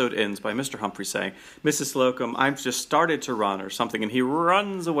episode ends by Mr. Humphries saying, "Mrs. Slocum, I've just started to run," or something, and he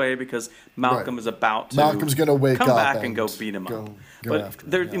runs away because Malcolm is about to Malcolm's going to wake up back and go beat him up. But after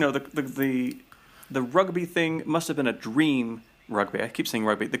there, him, the rugby thing must have been a dream. Rugby, I keep saying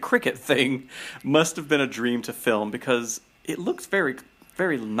rugby. The cricket thing must have been a dream to film because it looks very,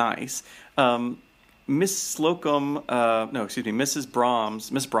 very nice. Miss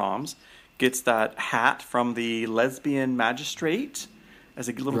Brahms gets that hat from the lesbian magistrate as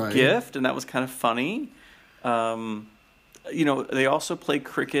a little gift, and that was kind of funny. They also play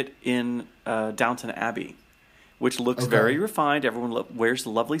cricket in Downton Abbey, which looks very refined. Everyone wears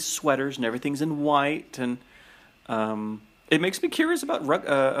lovely sweaters, and everything's in white, and it makes me curious about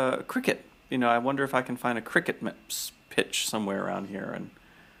cricket. I wonder if I can find a cricket pitch somewhere around here, and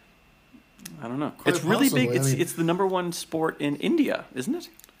I don't know. It's really big. It's the number one sport in India, isn't it?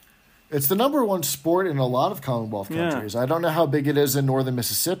 It's the number one sport in a lot of Commonwealth countries. I don't know how big it is in northern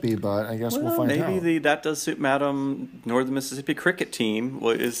Mississippi, but I guess we'll find out. Maybe That Does Suit Madam Northern Mississippi cricket team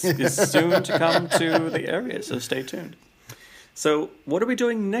is soon to come to the area, so stay tuned. So what are we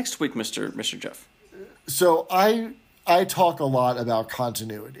doing next week, Mr. Jeff? So I talk a lot about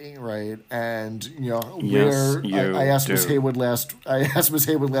continuity, right? And I asked Ms. Haywood last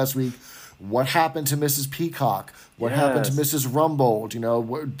week, what happened to Mrs. Peacock? What happened to Mrs. Rumbold?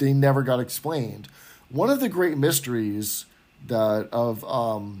 They never got explained. One of the great mysteries of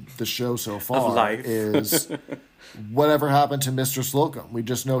the show so far is whatever happened to Mr. Slocum. We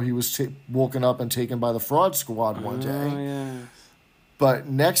just know he was woken up and taken by the fraud squad one day. Yeah. But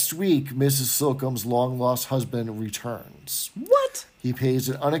next week, Mrs. Slocum's long-lost husband returns. What? He pays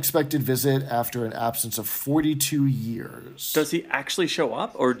an unexpected visit after an absence of 42 years. Does he actually show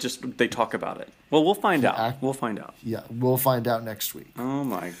up, or just they talk about it? Well, we'll find out. We'll find out. Yeah, we'll find out next week. Oh,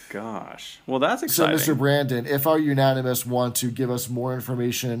 my gosh. Well, that's exciting. So, Mr. Brandon, if our unanimous want to give us more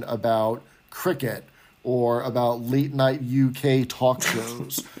information about cricket or about late-night UK talk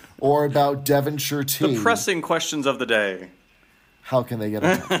shows or about Devonshire tea... The pressing questions of the day. How can they get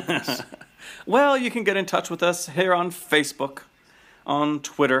in touch with us? Well, you can get in touch with us here on Facebook, on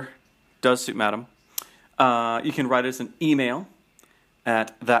Twitter, Does Suit Madam. You can write us an email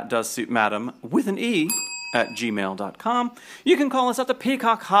at thatdoessuitmadam with an E at gmail.com. You can call us at the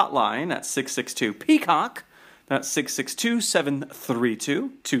Peacock hotline at 662-PEACOCK. That's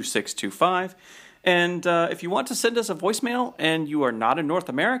 662-732-2625. And if you want to send us a voicemail and you are not in North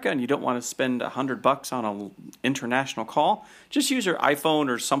America and you don't want to spend $100 on an international call, just use your iPhone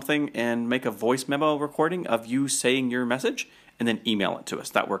or something and make a voice memo recording of you saying your message and then email it to us.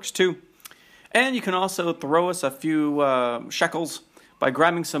 That works too. And you can also throw us a few shekels by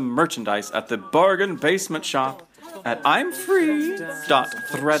grabbing some merchandise at the Bargain Basement Shop at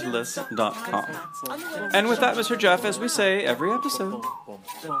imfree.threadless.com. And with that, Mr. Jeff, as we say every episode,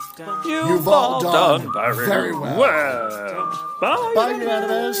 you've all done very well. Bye. Bye,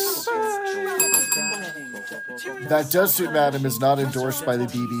 Unanimous. That Does Suit Madam is not endorsed by the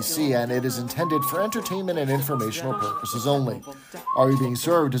BBC, and it is intended for entertainment and informational purposes only. Are You Being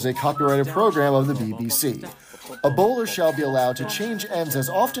Served is a copyrighted program of the BBC. A bowler shall be allowed to change ends as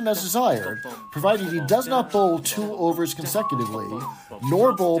often as desired, provided he does not bowl 2 overs consecutively,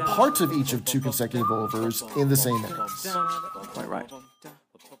 nor bowl parts of each of 2 consecutive overs in the same innings. Quite right.